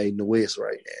dominating the West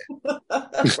right now.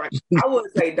 Right. I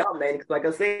wouldn't say dominating, because like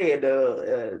I said,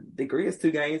 the Grizzlies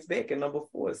 2 games back at number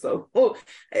 4. So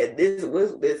it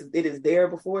is there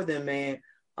before them, man.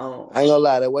 I ain't gonna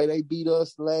lie, the way they beat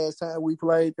us the last time we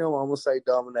played them, I'm gonna say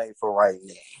dominating for right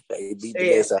now. They beat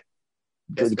the best out.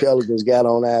 The Pelicans got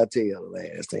on our tail the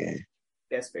last time.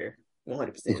 That's fair.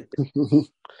 100%.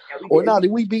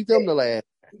 Did we beat them the last?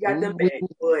 We got them back,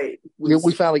 but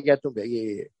we finally got them back.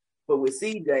 Yeah. But with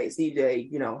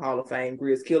CJ, Hall of Fame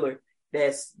Grizz killer,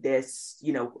 that's a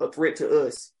threat to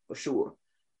us for sure.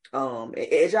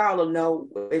 As y'all have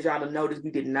noticed,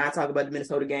 we did not talk about the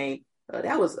Minnesota game.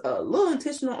 That was a little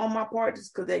intentional on my part,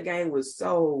 just because that game was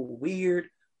so weird.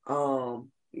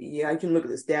 Yeah, you can look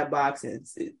at the stat box and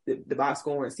the box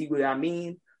score and see what I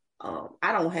mean.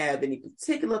 I don't have any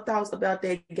particular thoughts about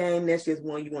that game. That's just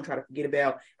one you want to try to forget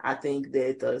about. I think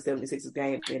that the 76ers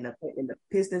game and the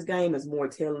Pistons game is more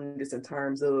telling just in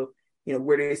terms of,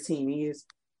 where this team is.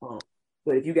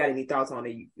 But if you got any thoughts on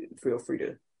it, you feel free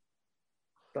to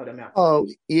throw them out.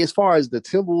 As far as the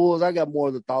Timberwolves, I got more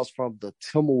of the thoughts from the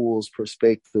Timberwolves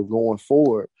perspective going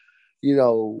forward.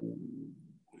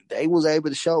 They was able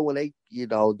to show when they've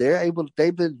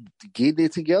been getting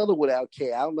it together without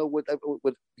Cat. I don't know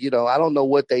I don't know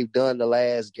what they've done the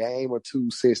last game or two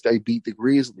since they beat the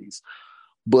Grizzlies,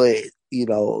 but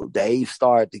they've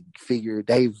started to figure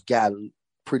they've gotten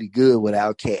pretty good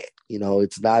without Cat.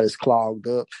 It's not as clogged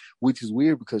up, which is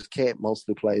weird because Cat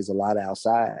mostly plays a lot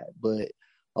outside, but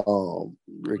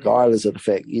regardless of the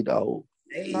fact, they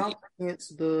lost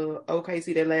against the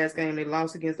OKC. That last game, they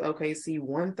lost against OKC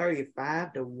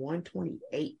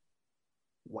 135-128.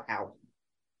 Wow.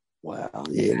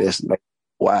 Yeah, that's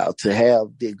wow. To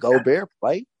have did Gobert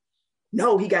play?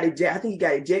 No, he got ejected. I think he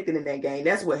got ejected in that game.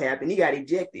 That's what happened. He got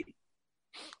ejected.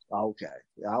 Okay,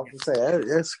 I was gonna say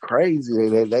that's crazy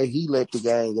that he let the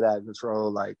game get out of control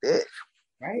like that,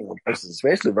 right?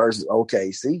 Especially versus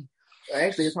OKC.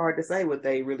 Actually, it's hard to say what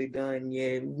they really done.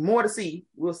 Yeah, more to see.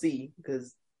 We'll see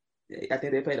because I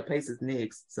think they play the Pacers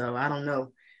next. So I don't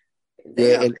know.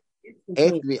 And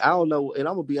Anthony, I don't know. And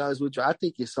I'm gonna be honest with you. I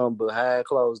think it's something behind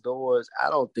closed doors. I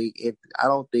don't think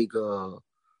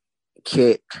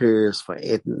Cat cares for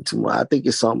Anthony too much. I think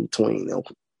it's something between them.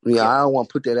 I don't want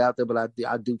to put that out there, but I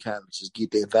do kind of just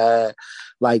get that vibe.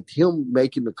 Like him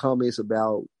making the comments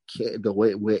about the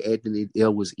way where Anthony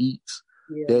Edwards eats.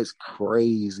 Yeah. That's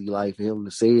crazy. Like for him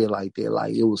to say it like that,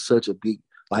 like it was such a big,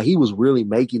 like he was really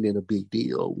making it a big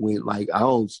deal. When like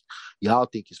y'all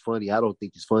think it's funny. I don't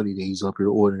think it's funny that he's up here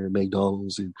ordering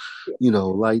McDonald's and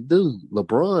like dude,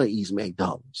 LeBron eats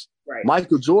McDonald's. Right.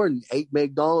 Michael Jordan ate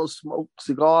McDonald's, smoked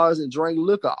cigars, and drank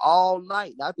liquor all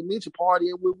night. Not to mention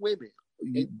partying with women.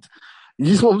 You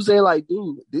know what I'm saying? Like,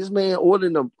 dude, this man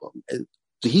ordering them.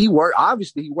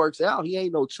 Obviously, he works out. He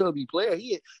ain't no chubby player.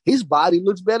 His body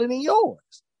looks better than yours.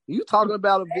 You talking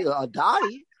about a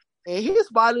diet, and his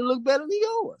body look better than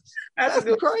yours. That's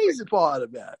the crazy part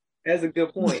about it. That's a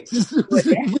good point. You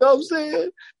know what I'm saying?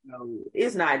 No,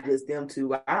 it's not just them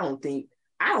two. I don't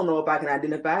know if I can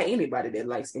identify anybody that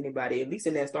likes anybody, at least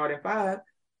in that starting five.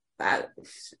 I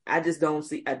just don't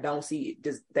see. I don't see it.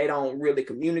 Just they don't really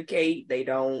communicate. They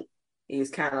don't.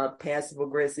 It's kind of passive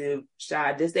aggressive,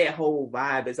 shy. Just that whole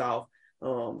vibe is off.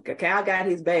 Cal got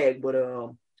his bag, but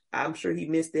I'm sure he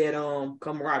missed that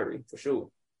camaraderie for sure.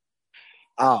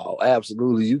 Oh,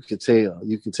 absolutely. You can tell.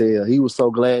 He was so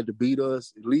glad to beat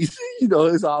us. At least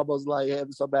it's almost like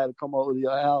having somebody come over to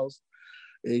your house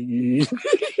and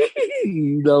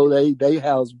they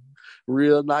house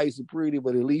real nice and pretty,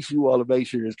 but at least you want to make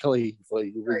sure it's clean for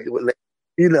you. Right.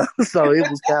 So it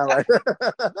was kind of like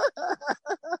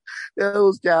it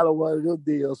was kind of one of them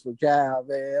deals for Kyle,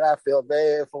 man. I felt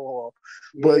bad for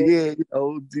him, but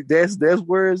that's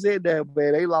where it's at now,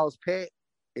 man. They lost Pat,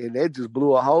 and that just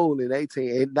blew a hole in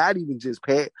 18, and not even just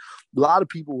Pat. A lot of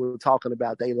people were talking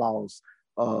about they lost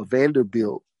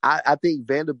Vanderbilt. I think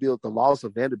the loss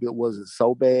of Vanderbilt wasn't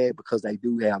so bad because they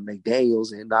do have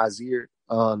McDaniels and Nazir,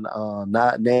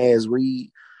 not Naz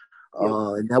Reid.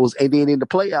 And then in the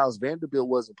playoffs, Vanderbilt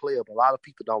wasn't playable. A lot of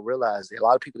people don't realize that. A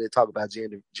lot of people that talk about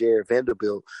Jared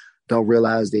Vanderbilt don't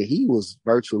realize that he was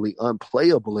virtually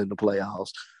unplayable in the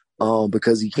playoffs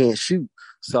because he can't shoot.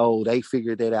 So they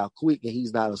figured that out quick, and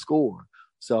he's not a scorer.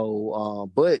 So,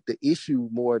 but the issue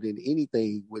more than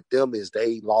anything with them is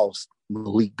they lost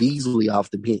Malik Beasley off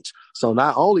the bench. So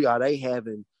not only are they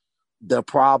having the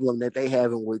problem that they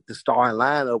having with the starting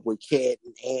lineup with Cat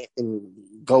and Ant and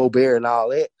Gobert and all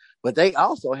that, but they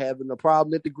also having the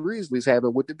problem that the Grizzlies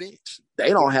having with the bench. They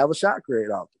don't have a shot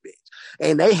creator off the bench.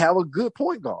 And they have a good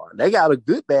point guard. They got a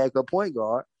good backup point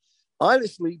guard.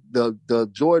 Honestly, the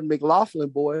Jordan McLaughlin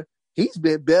boy, he's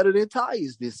been better than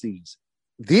Tyus this season.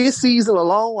 This season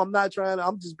alone,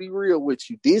 I'm just be real with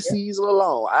you. This season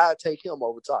alone, I'd take him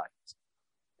over Tyus.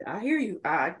 I hear you.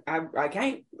 I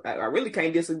really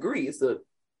can't disagree. It's an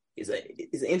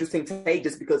interesting take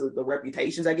just because of the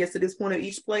reputations, I guess, to this point of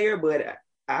each player. But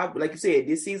like you said,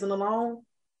 this season alone,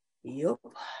 yep.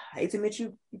 I hate to admit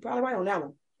you're probably right on that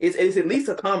one. It's at least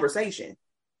a conversation.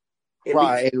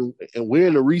 Right, and we're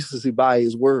in the recency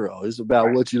bias world. It's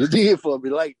about what you did for me.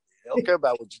 Like, I don't care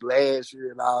about what you last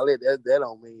year and all that. That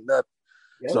don't mean nothing.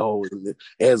 Yep. So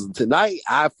as of tonight,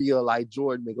 I feel like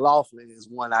Jordan McLaughlin is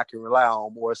one I can rely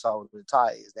on more so than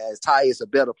Tyus. Now, is Tyus a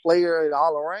better player and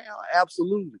all around?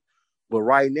 Absolutely. But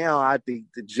right now, I think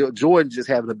Jordan just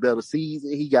having a better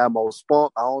season. He got more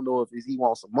spunk. I don't know if he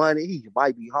wants some money. He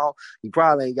might be home. He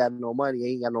probably ain't got no money.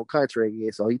 He ain't got no contract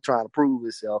yet, so he's trying to prove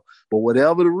himself. But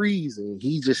whatever the reason,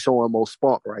 he's just showing more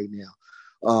spunk right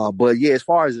now. But yeah, as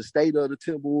far as the state of the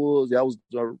Timberwolves, that was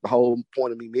the whole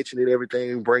point of me mentioning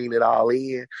everything, bringing it all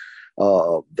in.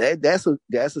 That's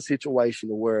a situation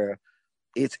where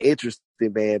it's interesting,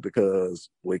 man, because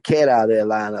with Cat out of that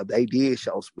lineup, they did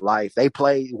show some life.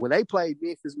 When they played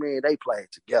Memphis, man, they played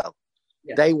together.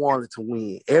 Yeah. They wanted to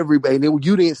win. Everybody,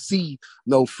 you didn't see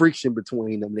no friction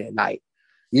between them that night.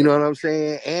 You know what I'm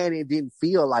saying? And it didn't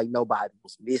feel like nobody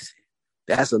was missing.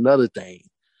 That's another thing.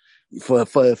 For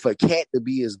Cat to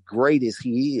be as great as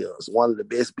he is, one of the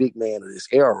best big men of this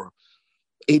era,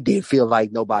 it didn't feel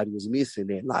like nobody was missing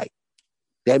that night.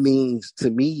 That means to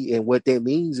me, and what that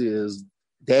means is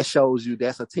that shows you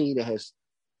that's a team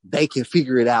they can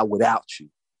figure it out without you.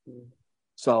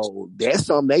 So that's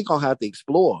something they gonna have to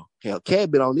explore. Hell,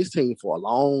 Cat been on this team for a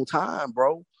long time,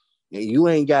 bro, and you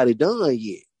ain't got it done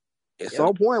yet. At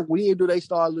some point, when do they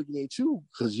start looking at you?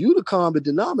 Because you the common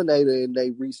denominator in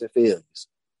their recent failures.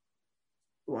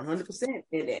 100%.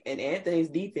 And Anthony's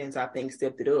defense, I think,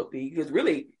 stepped it up because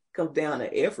really comes down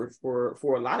to effort for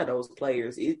a lot of those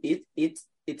players.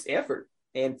 It's effort.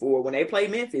 And for when they play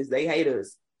Memphis, they hate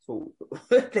us. So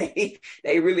they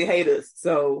really hate us.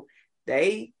 So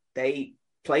they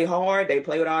play hard. They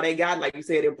play with all they got. Like you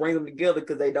said, it brings them together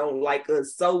because they don't like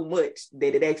us so much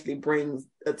that it actually brings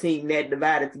a team that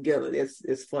divided together.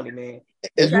 It's funny, man.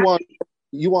 If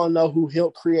you want to know who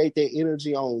helped create that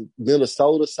energy on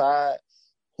Minnesota side,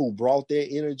 who brought that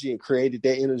energy and created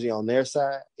that energy on their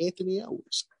side? Anthony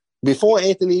Edwards. Before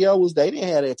Anthony Edwards, they didn't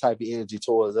have that type of energy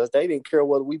towards us. They didn't care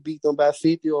whether we beat them by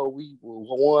 50 or we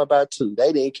won by 2.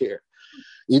 They didn't care.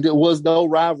 There was no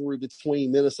rivalry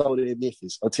between Minnesota and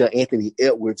Memphis until Anthony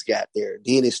Edwards got there.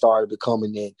 Then it started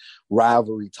becoming that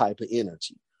rivalry type of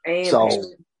energy. And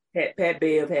Pat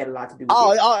Bev had a lot to do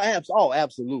with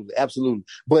it. Absolutely.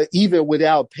 But even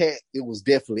without Pat, it was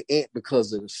definitely Ant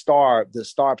because of the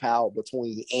star power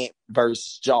between Ant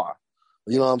versus Jar.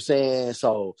 You know what I'm saying?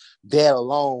 So that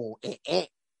alone, and Ant,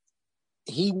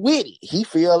 he witty. He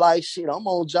feel like shit, I'm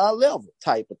on Jar level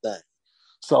type of thing.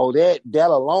 So that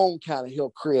alone kind of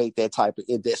helped create that type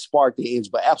of that spark the edge.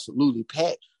 But absolutely,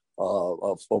 Pat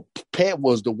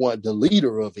was the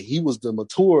leader of it. He was the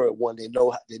mature one that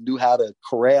knew how to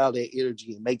corral that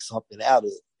energy and make something out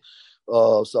of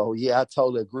it. So yeah, I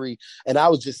totally agree. And I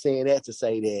was just saying that to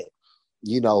say that,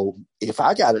 if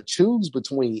I got to choose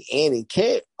between Ant and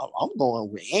Cat, I'm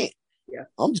going with Ant. Yeah.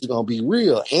 I'm just going to be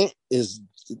real. Ant is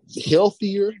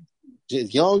healthier,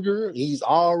 just younger. He's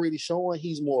already showing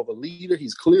he's more of a leader.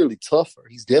 He's clearly tougher.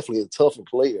 He's definitely a tougher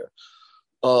player.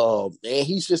 And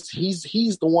he's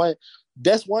the one.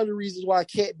 That's one of the reasons why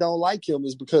Cat don't like him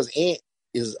is because Ant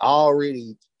is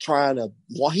already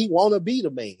he want to be the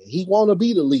man. He want to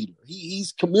be the leader.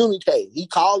 He's communicating. He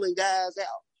calling guys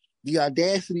out. The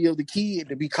audacity of the kid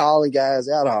to be calling guys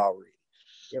out already.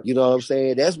 Yep. You know what I'm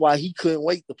saying? That's why he couldn't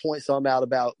wait to point something out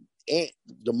about Ant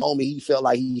the moment he felt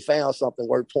like he found something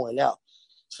worth pointing out.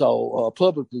 So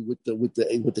publicly with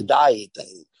the diet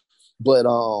thing. But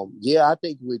yeah, I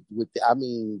think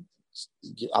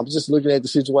I'm just looking at the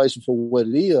situation for what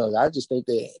it is. I just think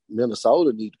that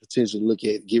Minnesota need to potentially look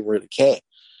at getting rid of Cat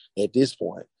at this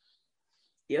point.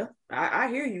 Yeah, I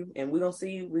hear you, and we're gonna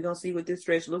see what this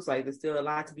stretch looks like. There's still a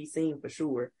lot to be seen for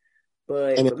sure.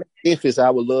 But Memphis, I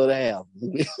would love to have.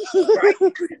 Right.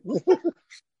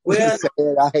 Well,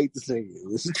 I hate to say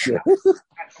it.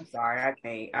 I'm sorry, I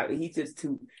can't. He's just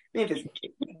too Memphis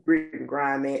grit and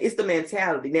grind, man. It's the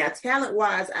mentality. Now, talent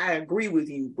wise, I agree with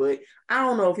you, but I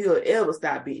don't know if he'll ever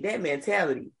stop being that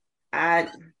mentality.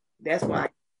 That's why I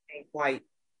ain't quite.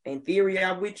 In theory,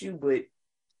 I'm with you, but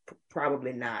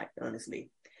probably not, honestly.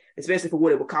 Especially for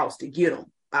what it would cost to get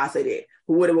him. I say that.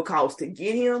 For what it would cost to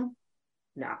get him,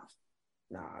 nah.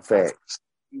 Facts.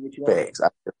 Because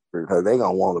they're going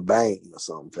to want to bang or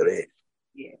something for that.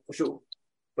 Yeah, for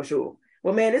sure.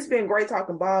 Well, man, it's been great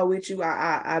talking ball with you.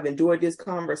 I've enjoyed this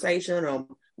conversation.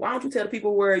 Why don't you tell the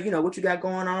people where, what you got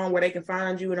going on, where they can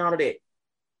find you and all of that?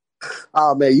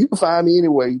 Oh, man, you can find me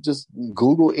anywhere. You just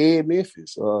Google Ed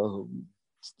Memphis.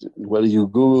 Whether you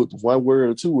Google one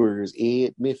word or 2 words,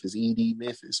 Ed Memphis, ED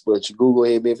Memphis. But you Google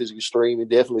Ed Memphis, you can stream it,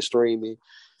 definitely stream it.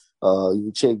 You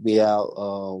can check me out.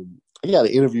 I got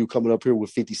an interview coming up here with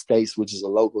 50 States, which is a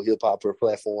local hip-hop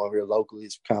platform here locally.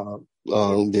 It's kind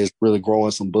of there's really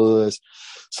growing some buzz.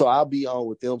 So I'll be on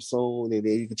with them soon. And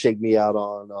then you can check me out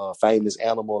on Famous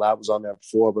Animal. I was on there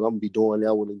before, but I'm going to be doing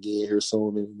that one again here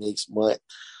soon in the next month.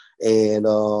 And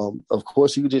of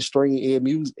course, you can just stream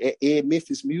Ed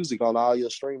Memphis music on all your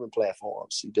streaming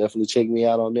platforms. You definitely check me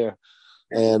out on there.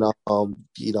 And I'll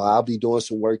be doing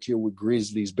some work here with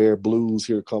Grizzlies, Bear Blues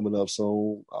here coming up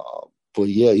soon. But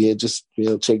just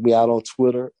check me out on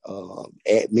Twitter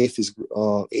at Memphis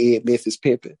Ed Memphis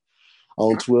Pimpin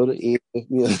on Twitter. And,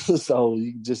 so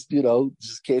you just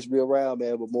catch me around,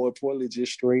 man. But more importantly,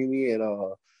 just stream me and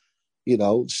you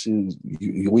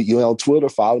on Twitter.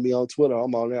 Follow me on Twitter.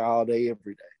 I'm on there all day,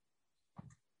 every day.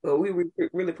 Well, we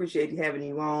really appreciate having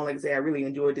you on. Like I said, I really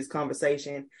enjoyed this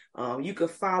conversation. You can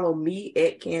follow me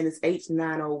at Candace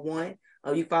H901.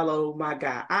 You follow my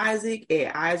guy Isaac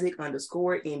at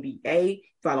Isaac_NBA.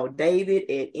 Follow David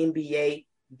at NBA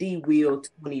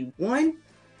DWill21.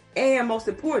 And most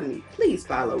importantly, please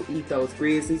follow Ethos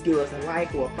Grizzlies. Give us a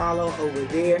like or a follow over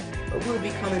there. But we'll be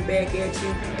coming back at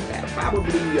you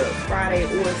probably Friday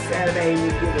or Saturday. We'll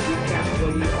give a recap of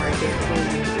where we are at that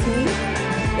 2018.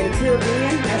 And until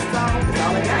then, that's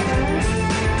all I got, guys.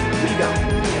 We go.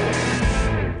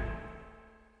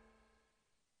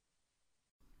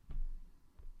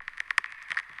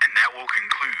 And that will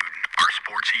conclude our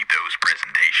Sports Ethos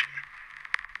presentation.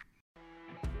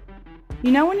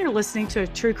 You know when you're listening to a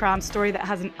true crime story that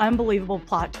has an unbelievable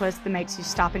plot twist that makes you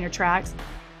stop in your tracks?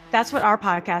 That's what our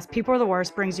podcast, People Are the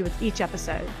Worst, brings you with each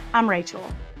episode. I'm Rachel.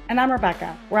 And I'm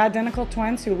Rebecca. We're identical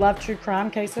twins who love true crime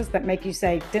cases that make you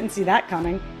say, didn't see that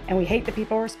coming, and we hate the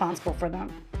people responsible for them.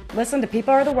 Listen to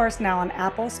People Are the Worst now on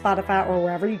Apple, Spotify, or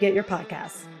wherever you get your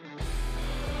podcasts.